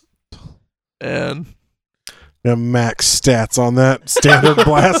 years, and max stats on that standard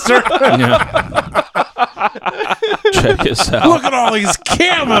blaster. Yeah. Check us out. Look at all these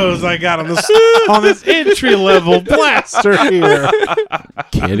camos I got on this entry level blaster here.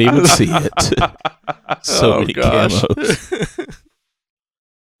 Can't even see it. So many camos.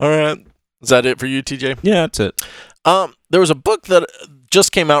 All right, is that it for you, TJ? Yeah, that's it. There was a book that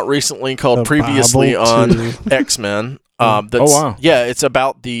just came out recently called The Previously Bible on too. X-Men. Oh, wow. Yeah, it's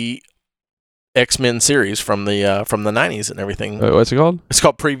about the X-Men series from the 90s and everything. Wait, what's it called? It's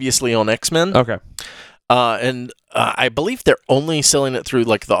called Previously on X-Men. Okay. And I believe they're only selling it through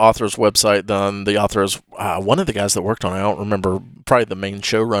like the author's website. The author is one of the guys that worked on it. I don't remember, probably the main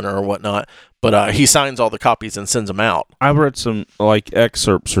showrunner or whatnot. But he signs all the copies and sends them out. I read some like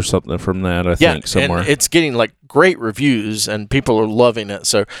excerpts or something from that. I think somewhere. And it's getting like great reviews and people are loving it.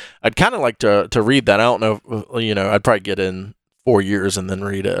 So I'd kind of like to read that. I don't know, I'd probably get in 4 years and then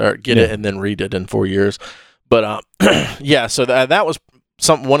read it, or get it and then read it in 4 years. But yeah, so that was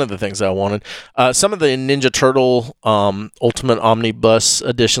one of the things I wanted. Some of the Ninja Turtle Ultimate Omnibus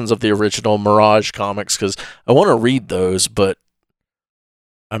editions of the original Mirage comics, because I want to read those, but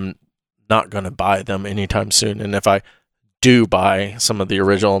I'm not going to buy them anytime soon. And if I do buy some of the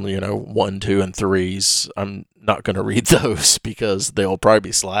original, 1, 2, and 3s, I'm not going to read those because they'll probably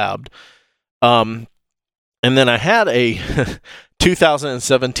be slabbed. And then I had a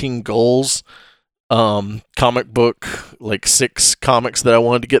 2017 goals comic book, like 6 comics that I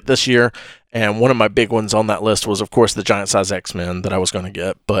wanted to get this year. And one of my big ones on that list was, of course, the Giant Size X-Men that I was going to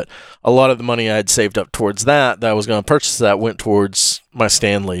get. But a lot of the money I had saved up towards that I was going to purchase that went towards my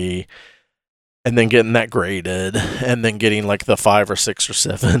Stan Lee, and then getting that graded, and then getting like the 5 or 6 or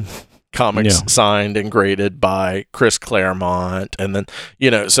 7 comics signed and graded by Chris Claremont. And then,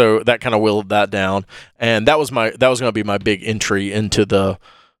 so that kind of whittled that down. And that was going to be my big entry into the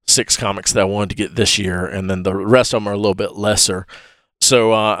 6 comics that I wanted to get this year. And then the rest of them are a little bit lesser.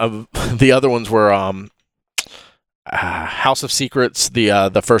 So the other ones were House of Secrets,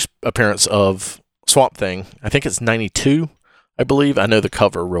 the first appearance of Swamp Thing. I think it's 92, I believe. I know the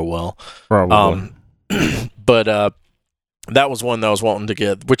cover real well. Probably. But that was one that I was wanting to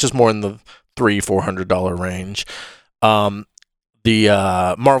get, which is more in the $300-$400 range. The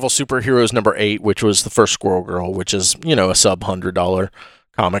Marvel Superheroes number 8, which was the first Squirrel Girl, which is, a sub-$100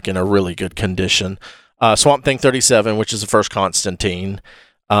 comic in a really good condition. Swamp Thing 37, which is the first Constantine.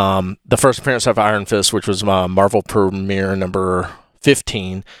 The first appearance of Iron Fist, which was Marvel Premiere number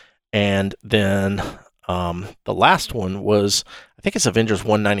 15. And then the last one was, I think it's Avengers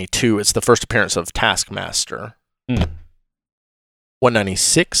 192. It's the first appearance of Taskmaster.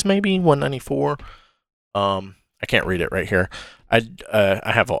 196, maybe 194. I can't read it right here. I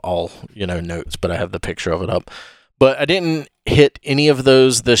have all notes, but I have the picture of it up. But I didn't hit any of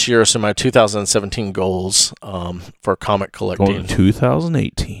those this year, so my 2017 goals for comic collecting. Going to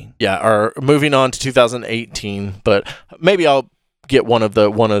 2018. Yeah, are moving on to 2018, but maybe I'll get one of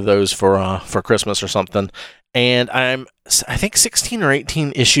those for Christmas or something. And I think 16 or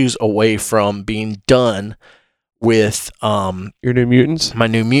 18 issues away from being done with Your New Mutants? my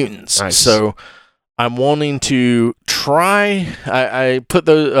New Mutants. Nice. So I'm wanting to try. I put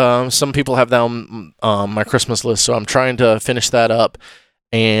those. Some people have that on my Christmas list, so I'm trying to finish that up.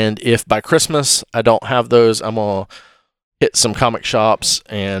 And if by Christmas I don't have those, I'm gonna hit some comic shops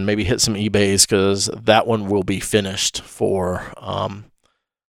and maybe hit some eBays, because that one will be finished for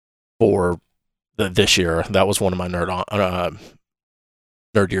this year. That was one of my Nerd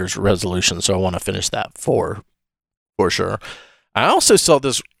Year's resolutions, so I want to finish that for sure. I also saw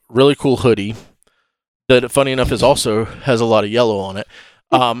this really cool hoodie that, funny enough, also has a lot of yellow on it.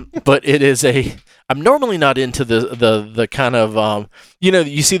 But it is I'm normally not into the kind of,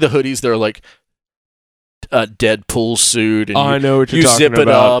 you see the hoodies, they're like a Deadpool suit, and I know what you're you talking zip it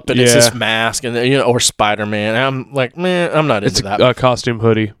about. up, and it's this mask, and or Spider-Man. And I'm like, man, I'm not It's into that. a costume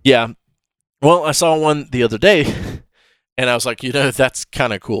hoodie. Yeah. Well, I saw one the other day, and I was like, that's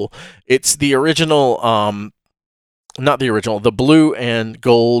kind of cool. It's the original, not the original, the blue and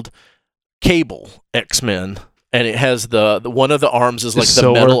gold Cable X-Men, and it has the one of the arms is like the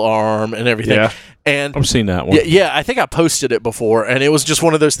silver metal arm and everything. Yeah. And I've seen that one. yeah, I think I posted it before, and it was just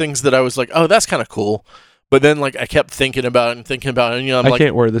one of those things that I was like, oh, that's kind of cool. But then, like, I kept thinking about it, and I'm I like,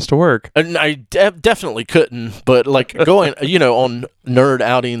 can't wear this to work. and I definitely couldn't, but like going, on nerd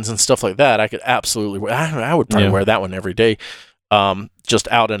outings and stuff like that, I could absolutely wear. I would probably wear that one every day, just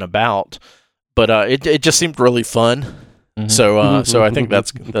out and about. But it just seemed really fun. Mhm. So I think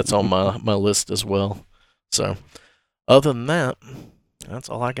that's on my list as well. So other than that, that's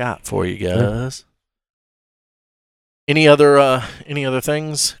all I got for you guys. Any other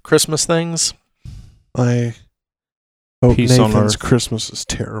things? Christmas things? I hope Peace on Nathan's earth. Christmas is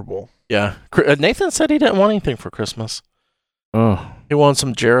terrible. Yeah, Nathan said he didn't want anything for Christmas. Oh, He wanted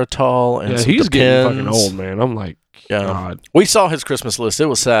some Geritol and Yeah, some he's getting Depends. fucking old, man. I'm like, Yeah. God. We saw his Christmas list. It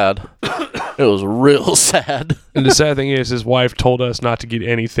was sad. It was real sad. And the sad thing is, his wife told us not to get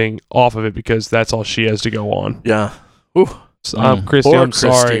anything off of it because that's all she has to go on. Yeah. Ooh. So, Christy, Poor I'm Christy.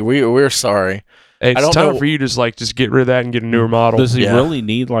 sorry. We're sorry. It's don't time know- for you to just get rid of that and get a newer model. does he Yeah. really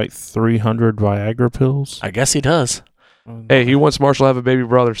need like 300 Viagra pills? I guess he does. Hey, he wants Marshall to have a baby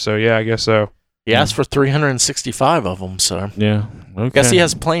brother, so yeah, I guess so. He asked for 365 of them, so Yeah. Okay. guess he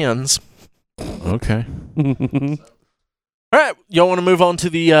has plans. Okay. All right, y'all want to move on to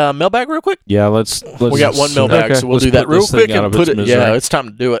the mailbag real quick? Yeah. Let's We got one mailbag, Okay. so we'll Let's do that put real this thing quick out and of put its it. Yeah, misery. it's time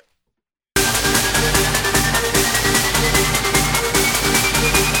to do it.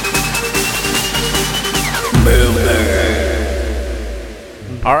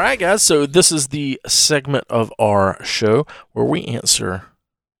 All right, guys. So this is the segment of our show where we answer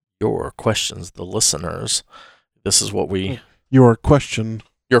your questions, the listeners. This is what Your question.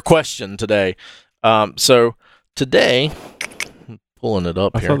 your question today. So today, I'm pulling it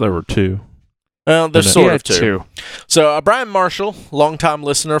up I here. thought there were two. Well, there's Yeah, sort of two. So Brian Marshall, longtime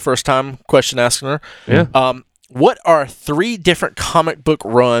listener, first time question asker. Yeah. What are 3 different comic book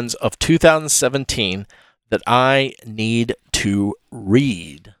runs of 2017 that I need to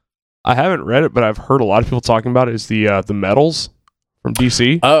read. I haven't read it, but I've heard a lot of people talking about it. Is the Metals from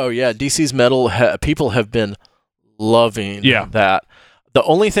DC? Oh yeah, DC's Metal. People have been loving that. The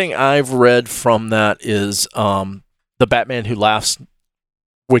only thing I've read from that is the Batman Who Laughs,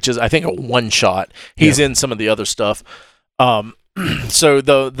 which is I think a one shot. He's in some of the other stuff. So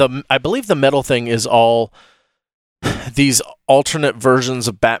the I believe the Metal thing is all these alternate versions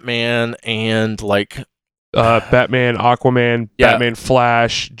of Batman and like Batman, Aquaman, Batman,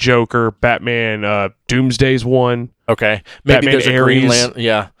 Flash, Joker, Batman, Doomsday's one. Okay, maybe Batman there's a Green Ares.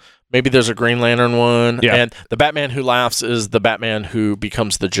 Lantern. Maybe there's a Green Lantern one. Yeah. And the Batman Who Laughs is the Batman who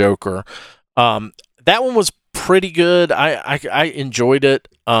becomes the Joker. That one was pretty good. I enjoyed it.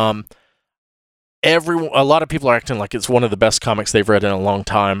 A lot of people are acting like it's one of the best comics they've read in a long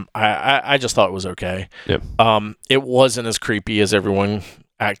time. I just thought it was okay. Yep. It wasn't as creepy as everyone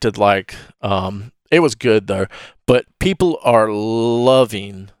acted like. It was good though, but people are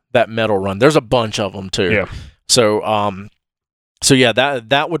loving that Metal run. There's a bunch of them too. Yeah. So yeah,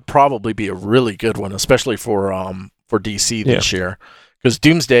 that would probably be a really good one, especially for DC this year, because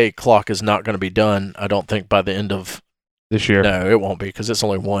Doomsday Clock is not going to be done. I don't think by the end of This year. No, it won't be because it's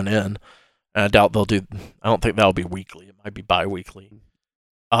only one in. And I doubt they'll do. I don't think that'll be weekly. It might be bi-weekly.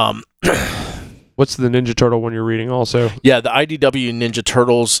 What's the Ninja Turtle one you're reading also? Yeah, the IDW Ninja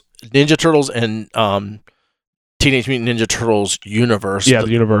Turtles and Teenage Mutant Ninja Turtles universe. Yeah,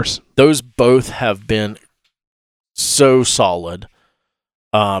 the universe. Those both have been so solid.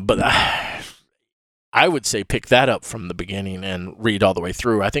 But I would say pick that up from the beginning and read all the way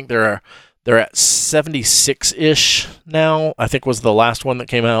through. I think they're at 76-ish now. I think was the last one that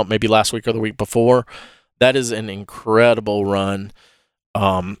came out, maybe last week or the week before. That is an incredible run.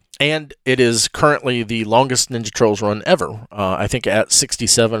 And it is currently the longest Ninja Turtles run ever. I think at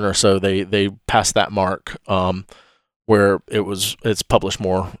 67 or so, they passed that mark, where it's published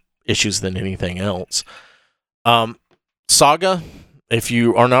more issues than anything else. Saga, if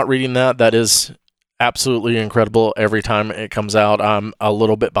you are not reading that is absolutely incredible. Every time it comes out, I'm a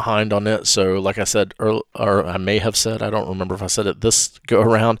little bit behind on it. So, like I said, or I may have said, I don't remember if I said it this go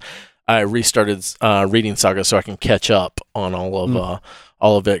around. I restarted reading Saga so I can catch up on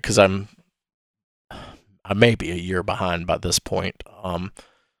all of it because I may be a year behind by this point.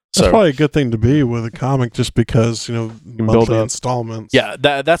 That's probably a good thing to be with a comic, just because build monthly up. installments. Yeah,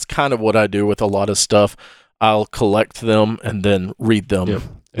 that's kind of what I do with a lot of stuff. I'll collect them and then read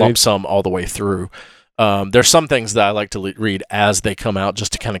them lump sum all the way through. There's some things that I like to read as they come out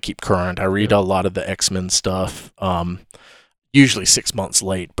just to kind of keep current. I read a lot of the X-Men stuff, usually 6 months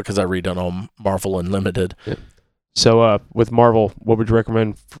late because I read it on Marvel Unlimited. Yeah. So with Marvel, what would you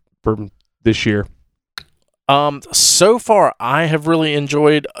recommend for this year? So far, I have really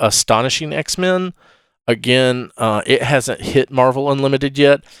enjoyed Astonishing X-Men. Again, it hasn't hit Marvel Unlimited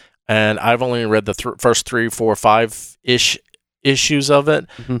yet, and I've only read the first 3, 4, 5-ish issues of it,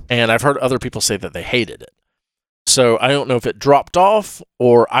 and I've heard other people say that they hated it. So I don't know if it dropped off,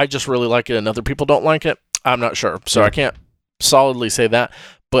 or I just really like it and other people don't like it. I'm not sure. So I can't solidly say that.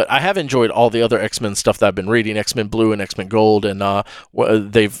 But I have enjoyed all the other X-Men stuff that I've been reading, X-Men Blue and X-Men Gold, and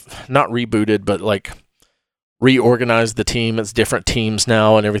they've not rebooted, but like reorganized the team. It's different teams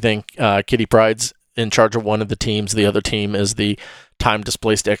now and everything. Kitty Pryde's in charge of one of the teams. The other team is the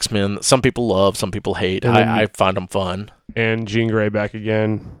time-displaced X-Men that some people love, some people hate. I find them fun. And Jean Grey back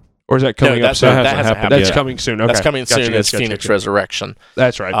again. Or is that coming up that soon? hasn't happened That's yet. coming soon. Okay. That's coming soon as Phoenix Resurrection.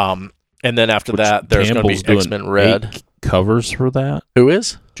 That's right. And then after Which that, there's going to Campbell's be doing X-Men Red. 8 covers for that. Who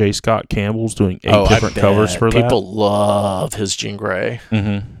is? J. Scott Campbell's doing 8 I different covers bet. for that. People love his Jean Grey.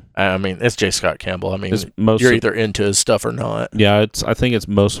 Mm-hmm. I mean, it's J. Scott Campbell. I mean, It's most you're of- either into his stuff or not. Yeah, I think it's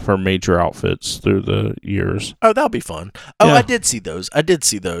most of her major outfits through the years. Oh, that'll be fun. Oh, Yeah. I did see those.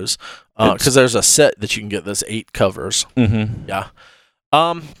 Because there's a set that you can get this 8 covers. Mm-hmm. Yeah.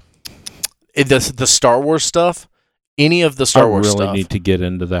 The Star Wars stuff. Any of the Star Wars I really stuff. need to get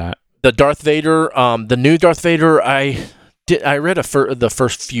into that. The Darth Vader, the new Darth Vader. I read the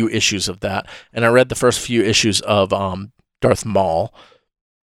first few issues of that, and I read the first few issues of Darth Maul.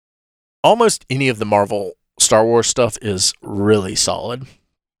 Almost any of the Marvel Star Wars stuff is really solid.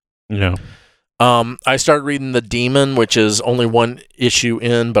 Yeah. I started reading The Demon, which is only 1 issue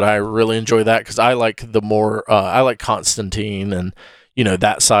in, but I really enjoy that because I like I like Constantine and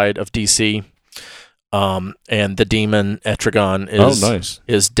that side of DC. And The Demon Etrigan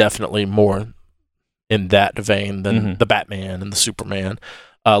is definitely more in that vein than the Batman and the Superman.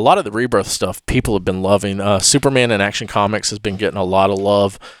 A lot of the Rebirth stuff people have been loving. Superman in Action Comics has been getting a lot of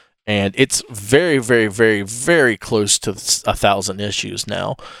love, and it's very, very, very, very close to 1,000 issues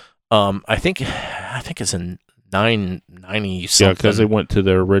now. I think it's in 990 something. Yeah, because they went to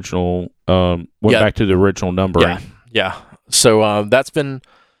the original, back to the original numbering. Yeah. So that's been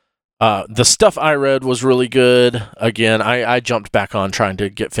the stuff I read was really good. Again, I jumped back on trying to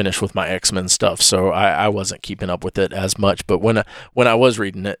get finished with my X-Men stuff, so I wasn't keeping up with it as much. But when I was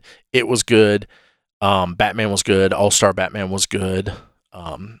reading it, it was good. Batman was good. All-Star Batman was good.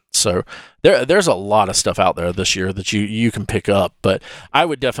 So there's a lot of stuff out there this year that you can pick up. But I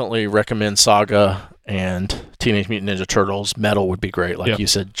would definitely recommend Saga and Teenage Mutant Ninja Turtles. Metal would be great, like you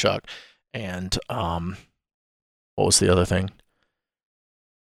said, Chuck. And what was the other thing?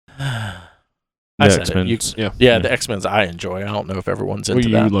 The said X-Men. The X-Men's I enjoy. I don't know if everyone's into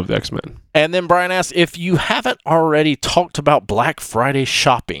You that. love the X-Men. And then Brian asked, if you haven't already talked about Black Friday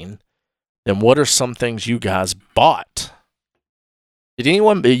shopping, then what are some things you guys bought? Did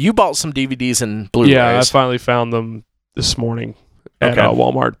anyone? You bought some DVDs and Blu-rays. Yeah, I finally found them this morning at Okay.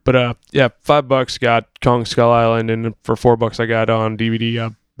 Walmart. But $5 got Kong Skull Island, and for $4 I got on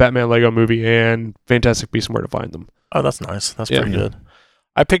DVD Batman Lego Movie and Fantastic Beasts and Where to Find Them. Oh, that's nice. That's Yeah. pretty good.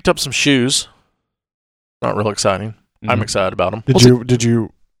 I picked up some shoes. Not real exciting. I'm Mhm. excited about them. Did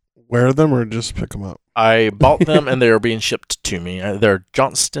you wear them or just pick them up? I bought them and they are being shipped to me. They're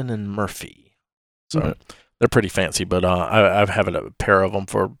Johnston and Murphy, so they're pretty fancy. But I've had a pair of them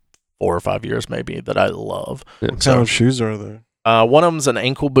for 4 or 5 years, maybe, that I love. Yeah. What kind of shoes are there? One of them's an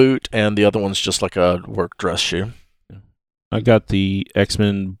ankle boot, and the other one's just like a work dress shoe. I got the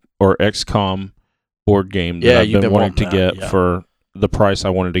X-Men or XCOM board game that Yeah, I've you've been been wanting to wanting that, get yeah. for the price I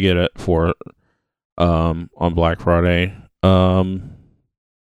wanted to get it for on Black Friday.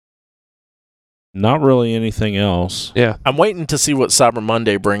 Not really anything else. Yeah. I'm waiting to see what Cyber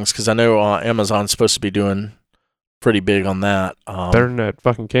Monday brings because I know Amazon's supposed to be doing pretty big on that. Better than that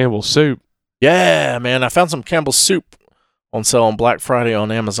fucking Campbell's soup. Yeah, man. I found some Campbell's soup on sale on Black Friday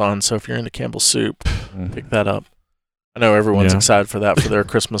on Amazon. So if you're into Campbell's soup, pick that up. I know everyone's Yeah. excited for that for their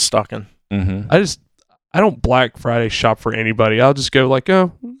Christmas stocking. Mm-hmm. I don't Black Friday shop for anybody. I'll just go like, I'll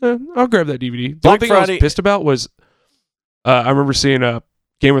grab that DVD. The Black only thing I Friday- was pissed about was I remember seeing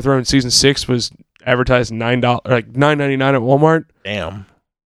Game of Thrones season 6 was advertised $9, like $9.99 at Walmart. Damn.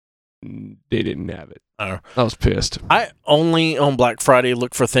 They didn't have it. Oh. I was pissed. I only on Black Friday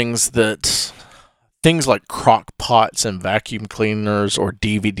look for things like crock pots and vacuum cleaners or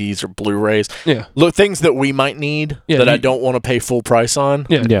DVDs or Blu-rays. Yeah. Look, things that we might need Yeah, that I you- don't want to pay full price on.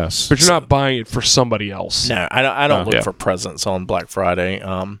 Yeah. Yes. But you're not buying it for somebody else. No, I don't look Yeah. for presents on Black Friday.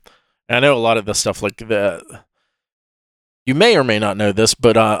 And I know a lot of the stuff like that. You may or may not know this,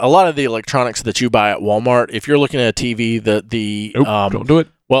 but a lot of the electronics that you buy at Walmart, if you're looking at a TV, Nope, don't do it.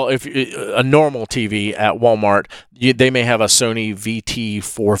 well, if a normal TV at Walmart, they may have a Sony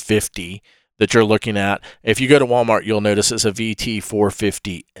VT450 that you're looking at. If you go to Walmart, you'll notice it's a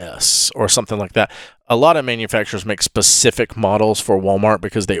VT450S or something like that. A lot of manufacturers make specific models for Walmart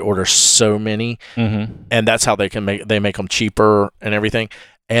because they order so many, Mm-hmm. and that's how they make them cheaper and everything.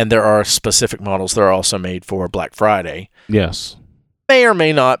 And there are specific models that are also made for Black Friday. Yes. May or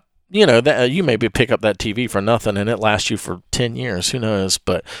may not, you maybe pick up that TV for nothing and it lasts you for 10 years. Who knows?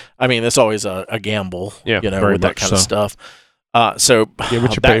 But I mean, it's always a gamble, Yeah, very with that much kind of so. stuff. So Get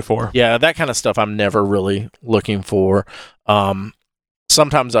what you that- pay for. Yeah, that kind of stuff I'm never really looking for.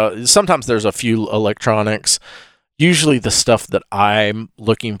 Sometimes there's a few electronics. Usually the stuff that I'm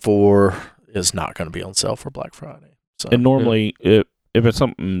looking for is not going to be on sale for Black Friday. So And normally, if it's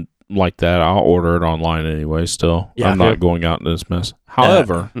something like that, I'll order it online anyway. Still, Yeah. I'm not Yep. going out in this mess.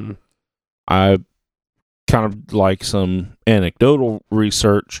 However, Mhm. I kind of like some anecdotal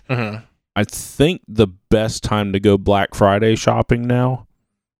research. Mhm. I think the best time to go Black Friday shopping now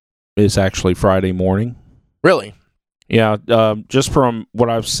is actually Friday morning. Really? Yeah, just from what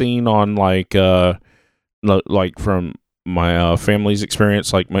I've seen on like from my family's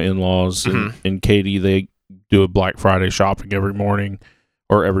experience, like my in-laws and Katie, they do a Black Friday shopping every morning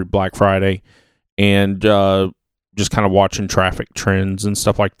or every Black Friday, and just kind of watching traffic trends and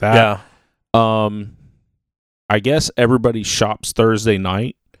stuff like that. Yeah. I guess everybody shops Thursday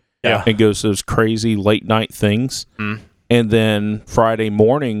night Yeah. and goes to those crazy late night things, Mm. and then Friday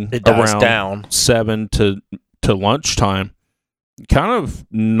morning It dies around down. 7 to lunchtime, kind of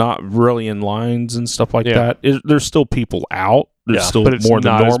not really in lines and stuff like Yeah. that. There's still people out. There's Yeah, still But it's more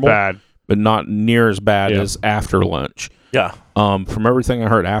than not as normal, bad. but not near as bad Yeah. as after lunch. Yeah. From everything I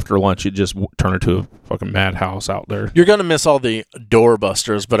heard after lunch, it just turned into a fucking madhouse out there. You're going to miss all the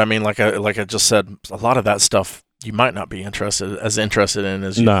doorbusters, but I mean, like I just said, a lot of that stuff you might not be interested in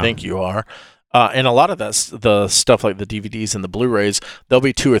as you No. think you are. And a lot of the stuff like the DVDs and the Blu-rays, there'll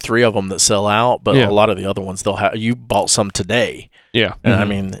be 2 or 3 of them that sell out, but Yeah. a lot of the other ones they'll have. You bought some today, Yeah. and I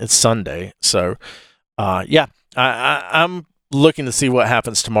mean it's Sunday, so I'm looking to see what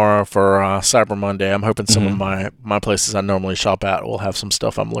happens tomorrow for Cyber Monday. I'm hoping some of my places I normally shop at will have some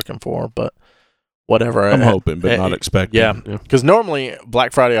stuff I'm looking for, but whatever. I'm hoping, but not expecting. Yeah, because normally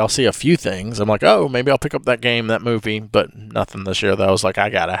Black Friday I'll see a few things. I'm like, oh, maybe I'll pick up that game, that movie, but nothing this year. That I was like, I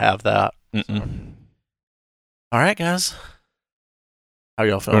gotta have that. All right, guys. How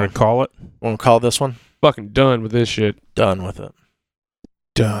y'all I'm feeling? going to call it. Want to call this one? Fucking done with this shit. Done with it.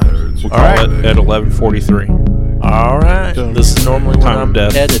 Done. We'll All call right. it at 11:43. All right. Done. This is normally when Time of I'm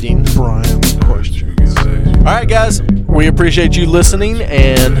death. editing. Brian's question. All right, guys. We appreciate you listening,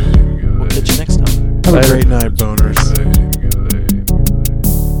 and we'll catch you next time. Have a great night, boners.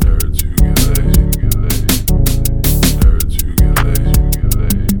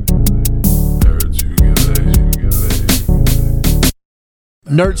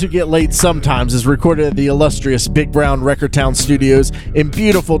 Nerds Who Get Laid Sometimes is recorded at the illustrious Big Brown Record Town Studios in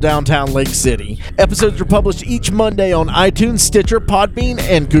beautiful downtown Lake City. Episodes are published each Monday on iTunes, Stitcher, Podbean,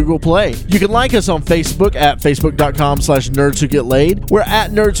 and Google Play. You can like us on Facebook at facebook.com/Nerds Who Get Laid. We're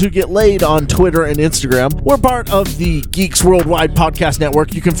at Nerds Who Get Laid on Twitter and Instagram. We're part of the Geeks Worldwide Podcast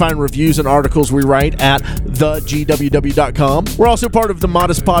Network. You can find reviews and articles we write at thegww.com. We're also part of the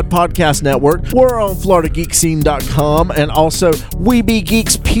Modest Pod Podcast Network. We're on FloridaGeekscene.com and also WeBeGeeksPC.com.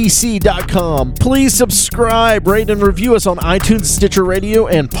 Please subscribe, rate, and review us on iTunes, Stitcher Radio,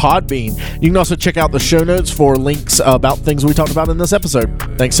 and Podbean. You can also check out the show notes for links about things we talked about in this episode.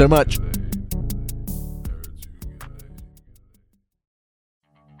 Thanks so much.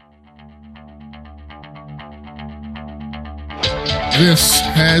 This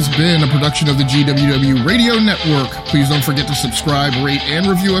has been a production of the GWW Radio Network. Please don't forget to subscribe, rate, and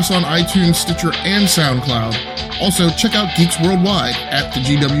review us on iTunes, Stitcher, and SoundCloud. Also, check out Geeks Worldwide at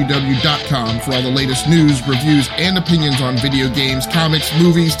thegww.com for all the latest news, reviews, and opinions on video games, comics,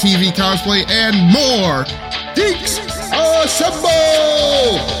 movies, TV, cosplay, and more. Geeks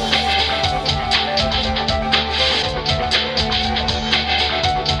Assemble!